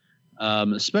on,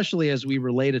 especially as we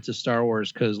relate it to Star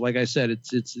Wars. Because like I said,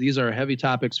 these are heavy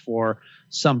topics for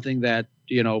something that,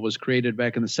 was created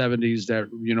back in the 70s that,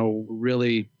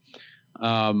 really,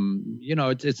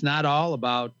 it's not all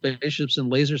about spaceships and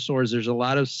laser swords. There's a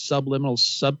lot of subliminal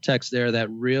subtext there that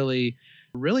really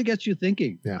gets you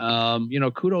thinking. Yeah.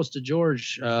 Kudos to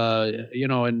George, and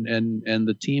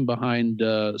the team behind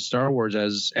Star Wars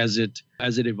as it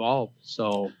evolved.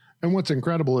 So, and what's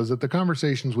incredible is that the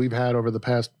conversations we've had over the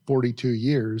past 42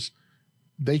 years,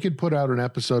 they could put out an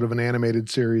episode of an animated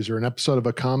series or an episode of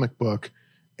a comic book,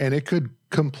 and it could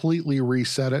completely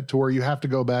reset it to where you have to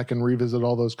go back and revisit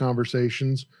all those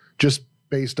conversations just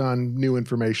based on new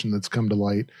information that's come to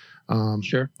light.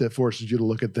 Sure. That forces you to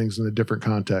look at things in a different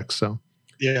context. So,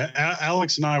 yeah,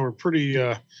 Alex and I were pretty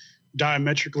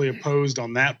diametrically opposed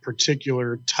on that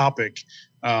particular topic.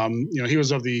 He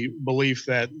was of the belief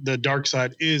that the dark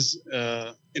side is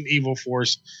an evil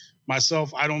force.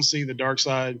 Myself, I don't see the dark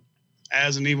side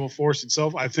as an evil force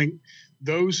itself. I think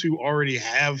those who already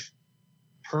have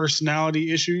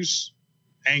personality issues,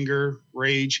 anger,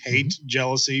 rage, hate,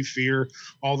 jealousy, fear,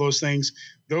 all those things,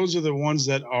 those are the ones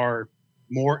that are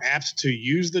more apt to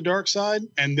use the dark side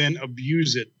and then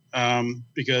abuse it.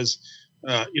 Because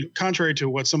contrary to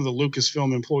what some of the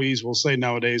Lucasfilm employees will say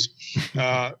nowadays,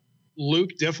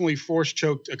 Luke definitely force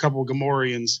choked a couple of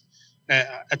Gamorreans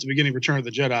at the beginning of Return of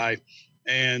the Jedi.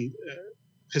 And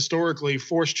historically,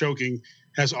 force choking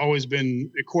has always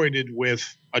been equated with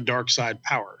a dark side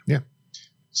power. Yeah.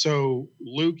 So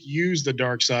Luke used the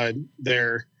dark side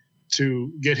there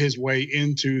to get his way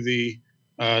into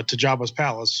to Jabba's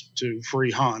palace to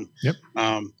free Han. Yep.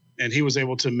 And he was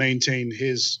able to maintain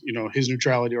his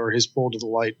neutrality or his pull to the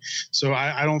light. So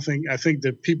I think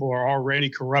that people are already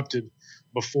corrupted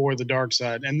before the dark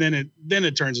side, and then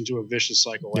it turns into a vicious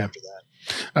cycle after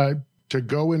that. To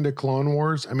go into Clone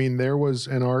Wars, I mean, there was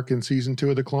an arc in season 2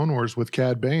 of the Clone Wars with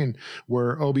Cad Bane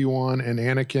where Obi-Wan and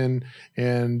Anakin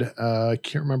and I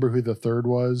can't remember who the third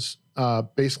was,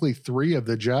 basically 3 of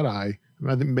the Jedi,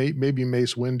 I think maybe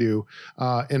Mace Windu,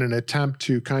 in an attempt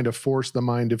to kind of force the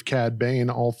mind of Cad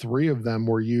Bane, all 3 of them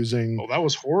were using. Oh, that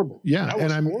was horrible. Yeah, that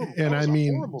was horrible. And I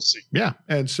mean, horrible scene. Yeah,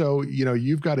 and so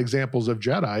you've got examples of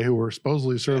Jedi who are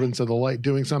supposedly servants of the light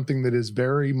doing something that is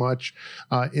very much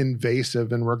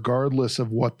invasive, and regardless of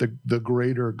what the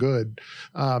greater good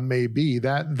may be,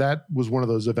 that was one of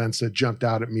those events that jumped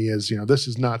out at me as this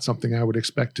is not something I would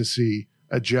expect to see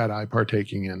a Jedi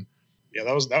partaking in. Yeah,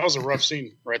 that was a rough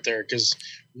scene right there because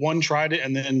one tried it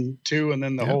and then two and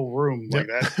then the whole room like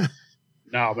that.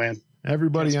 No, man.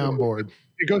 Everybody on board.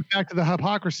 It goes back to the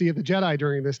hypocrisy of the Jedi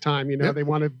during this time. You know, they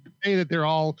want to say that they're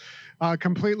all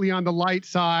completely on the light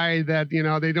side, that, you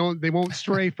know, they won't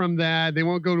stray from that. They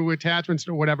won't go to attachments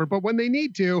or whatever. But when they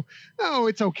need to,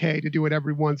 it's okay to do it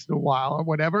every once in a while or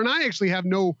whatever. And I actually have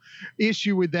no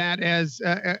issue with that as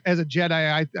a Jedi.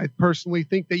 I personally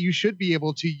think that you should be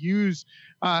able to use,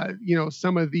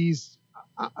 some of these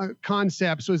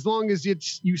concepts. So as long as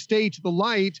you stay to the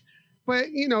light.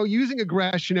 But, you know, using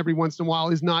aggression every once in a while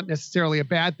is not necessarily a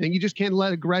bad thing. You just can't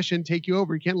let aggression take you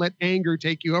over. You can't let anger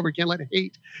take you over. You can't let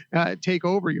hate take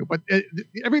over you. But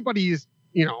everybody is,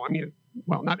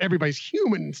 not everybody's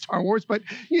human in Star Wars, but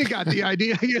you got the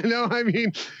idea,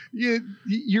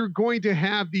 you're going to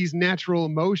have these natural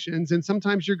emotions, and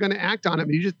sometimes you're going to act on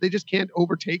them. They just can't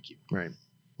overtake you. Right.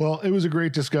 Well, it was a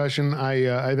great discussion.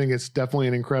 I think it's definitely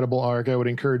an incredible arc. I would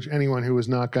encourage anyone who has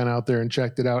not gone out there and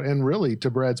checked it out. And really,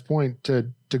 to Brad's point,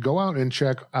 to go out and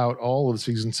check out all of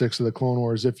season 6 of the Clone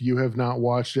Wars if you have not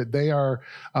watched it. They're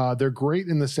great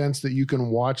in the sense that you can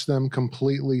watch them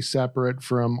completely separate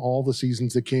from all the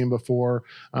seasons that came before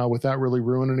without really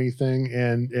ruining anything.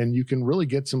 And you can really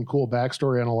get some cool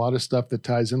backstory on a lot of stuff that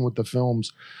ties in with the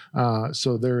films.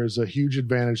 So there is a huge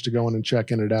advantage to going and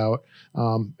checking it out.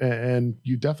 And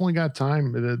you definitely got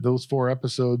time. Those 4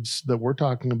 episodes that we're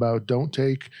talking about don't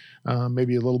take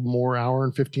maybe a little more, hour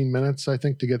and 15 minutes, I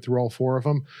think, to get through all 4 of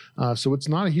them. So it's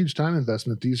not a huge time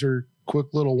investment. These are quick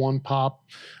little one pop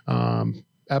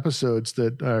episodes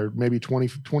that are maybe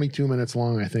 22 minutes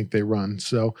long, I think they run.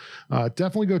 So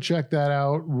definitely go check that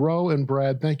out. Ro and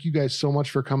Brad, thank you guys so much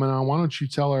for coming on. Why don't you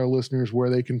tell our listeners where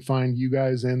they can find you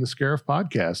guys and the Scarif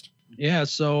podcast? Yeah,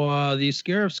 so the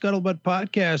Scarif Scuttlebutt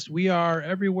podcast, we are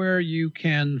everywhere you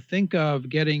can think of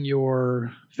getting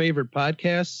your favorite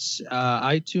podcasts,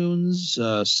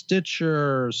 iTunes,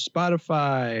 Stitcher,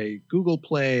 Spotify, Google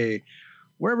Play,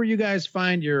 wherever you guys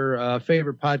find your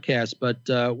favorite podcasts. But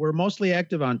we're mostly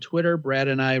active on Twitter. Brad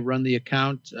and I run the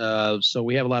account, so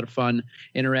we have a lot of fun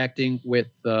interacting with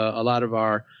a lot of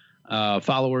our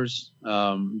followers,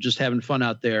 just having fun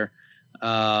out there.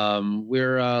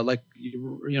 We're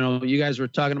you guys were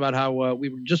talking about how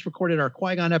we just recorded our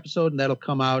Qui-Gon episode, and that'll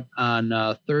come out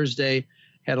on Thursday.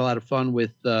 Had a lot of fun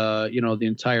with the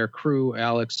entire crew,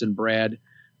 Alex and Brad,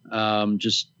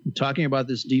 just talking about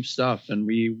this deep stuff. And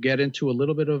we get into a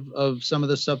little bit of some of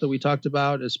the stuff that we talked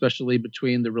about, especially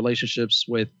between the relationships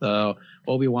with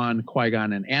Obi-Wan,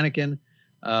 Qui-Gon, and Anakin.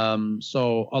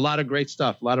 So a lot of great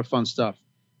stuff, a lot of fun stuff.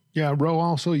 Yeah, Ro,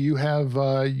 also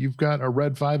you've got a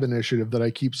Red 5 initiative that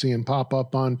I keep seeing pop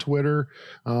up on Twitter,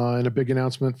 and a big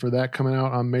announcement for that coming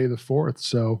out on May the 4th.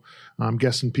 So I'm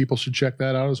guessing people should check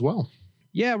that out as well.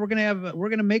 Yeah, we're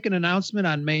gonna make an announcement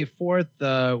on May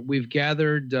 4th. We've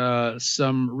gathered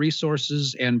some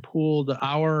resources and pooled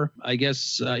our, I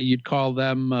guess you'd call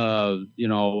them, our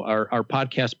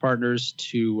podcast partners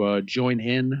to join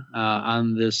in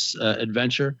on this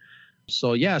adventure.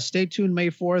 So yeah, stay tuned May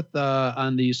 4th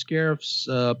on the Scarif's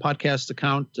podcast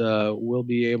account. We'll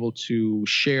be able to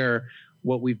share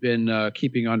what we've been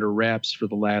keeping under wraps for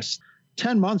the last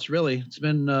 10 months, really. It's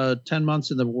been 10 months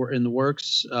in the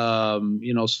works,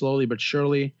 slowly but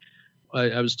surely.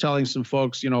 I was telling some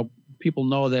folks, people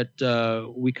know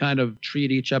that we kind of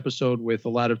treat each episode with a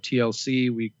lot of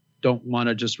TLC. We don't want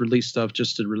to just release stuff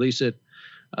just to release it.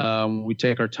 We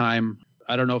take our time.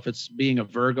 I don't know if it's being a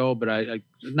Virgo, but I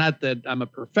not that I'm a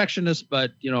perfectionist,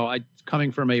 but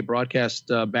coming from a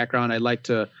broadcast background, I like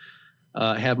to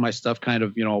have my stuff kind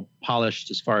of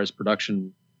polished as far as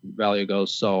production value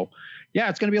goes. So yeah,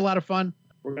 it's going to be a lot of fun.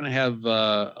 We're going to have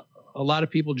a lot of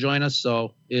people join us,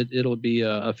 so it'll be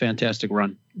a fantastic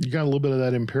run. You got a little bit of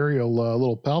that Imperial,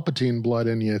 little Palpatine blood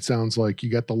in you. It sounds like you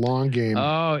got the long game.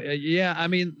 Oh yeah, I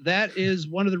mean that is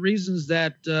one of the reasons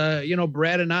that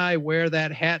Brad and I wear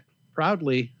that hat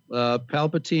proudly.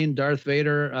 Palpatine, Darth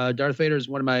Vader. Darth Vader is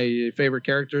one of my favorite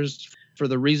characters for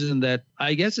the reason that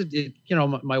I guess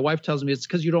my wife tells me it's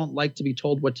because you don't like to be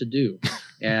told what to do,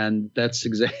 and that's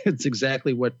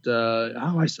exactly what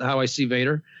how I see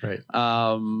Vader. Right.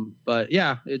 But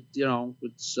yeah,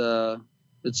 it's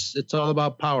all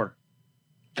about power.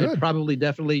 Good. I'd probably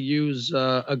definitely use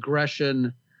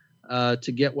aggression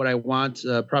to get what I want,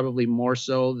 probably more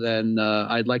so than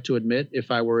I'd like to admit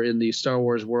if I were in the Star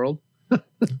Wars world.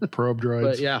 Probe droids,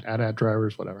 but yeah, AT-AT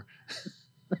drivers, whatever.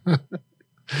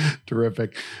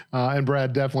 Terrific. And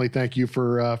Brad, definitely thank you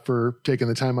for taking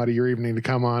the time out of your evening to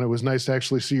come on. It was nice to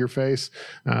actually see your face.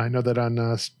 I know that on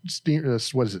StreamYard,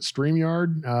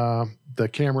 the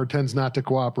camera tends not to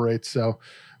cooperate. So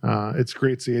it's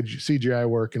great CGI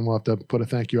work, and we'll have to put a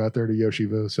thank you out there to Yoshi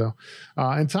Vu. So,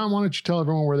 and Tom, why don't you tell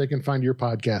everyone where they can find your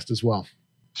podcast as well?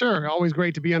 Sure. Always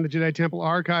great to be on the Jedi Temple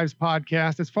Archives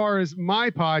podcast. As far as my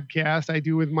podcast, I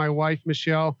do with my wife,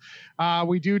 Michelle.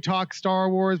 We do talk Star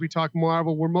Wars. We talk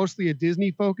Marvel. We're mostly a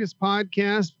Disney-focused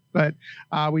podcast, but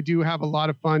we do have a lot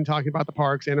of fun talking about the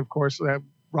parks. And, of course,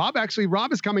 Rob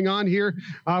is coming on here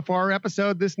for our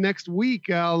episode this next week,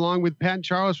 along with Pat and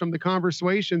Charles from the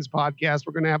Conversations podcast.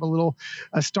 We're going to have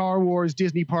a Star Wars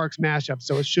Disney Parks mashup,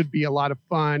 so it should be a lot of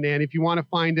fun. And if you want to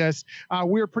find us,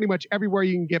 we're pretty much everywhere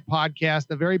you can get podcasts.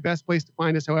 The very best place to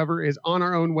find us, however, is on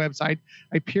our own website,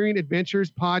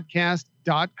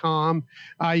 HyperionAdventurespodcast.com.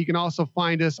 You can also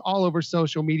find us all over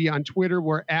social media. On Twitter,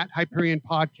 we're at Hyperion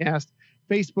Podcast,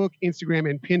 Facebook, Instagram,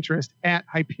 and Pinterest at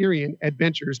Hyperion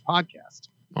Adventures Podcast.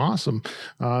 Awesome.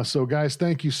 So guys,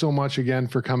 thank you so much again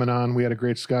for coming on. We had a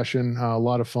great discussion, a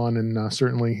lot of fun. And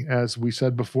certainly, as we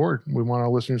said before, we want our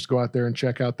listeners to go out there and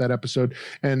check out that episode.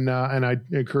 And I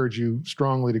encourage you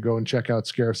strongly to go and check out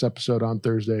Scarif's episode on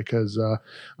Thursday, because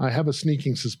I have a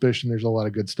sneaking suspicion there's a lot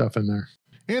of good stuff in there.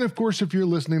 And of course, if you're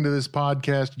listening to this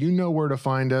podcast, you know where to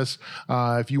find us.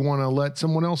 If you want to let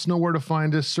someone else know where to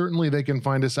find us, certainly they can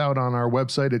find us out on our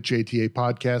website at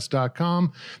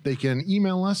jtapodcast.com. They can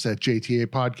email us at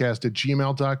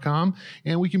jtapodcast@gmail.com.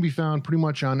 And we can be found pretty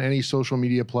much on any social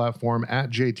media platform at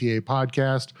JTA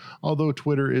Podcast, although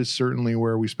Twitter is certainly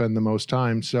where we spend the most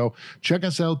time. So check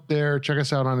us out there. Check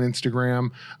us out on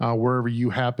Instagram, wherever you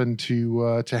happen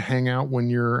to hang out when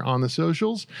you're on the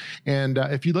socials. And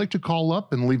if you'd like to call up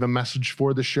and leave a message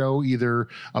for the show, either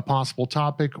a possible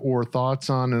topic or thoughts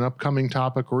on an upcoming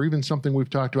topic, or even something we've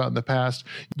talked about in the past,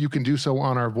 you can do so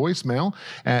on our voicemail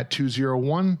at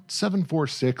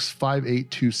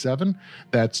 201-746-5827.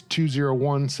 That's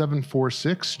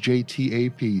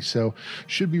 201-746-JTAP. So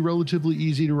should be relatively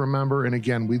easy to remember. And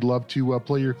again, we'd love to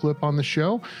play your clip on the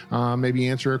show, maybe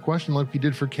answer a question like we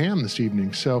did for Cam this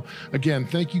evening. So again,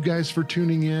 thank you guys for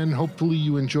tuning in. Hopefully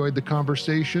you enjoyed the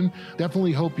conversation.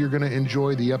 Definitely hope you're going to enjoy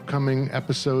the upcoming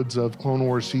episodes of Clone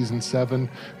Wars Season 7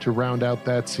 to round out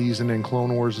that season and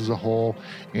Clone Wars as a whole.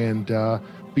 And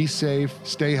be safe,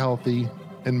 stay healthy,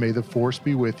 and may the Force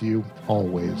be with you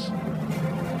always.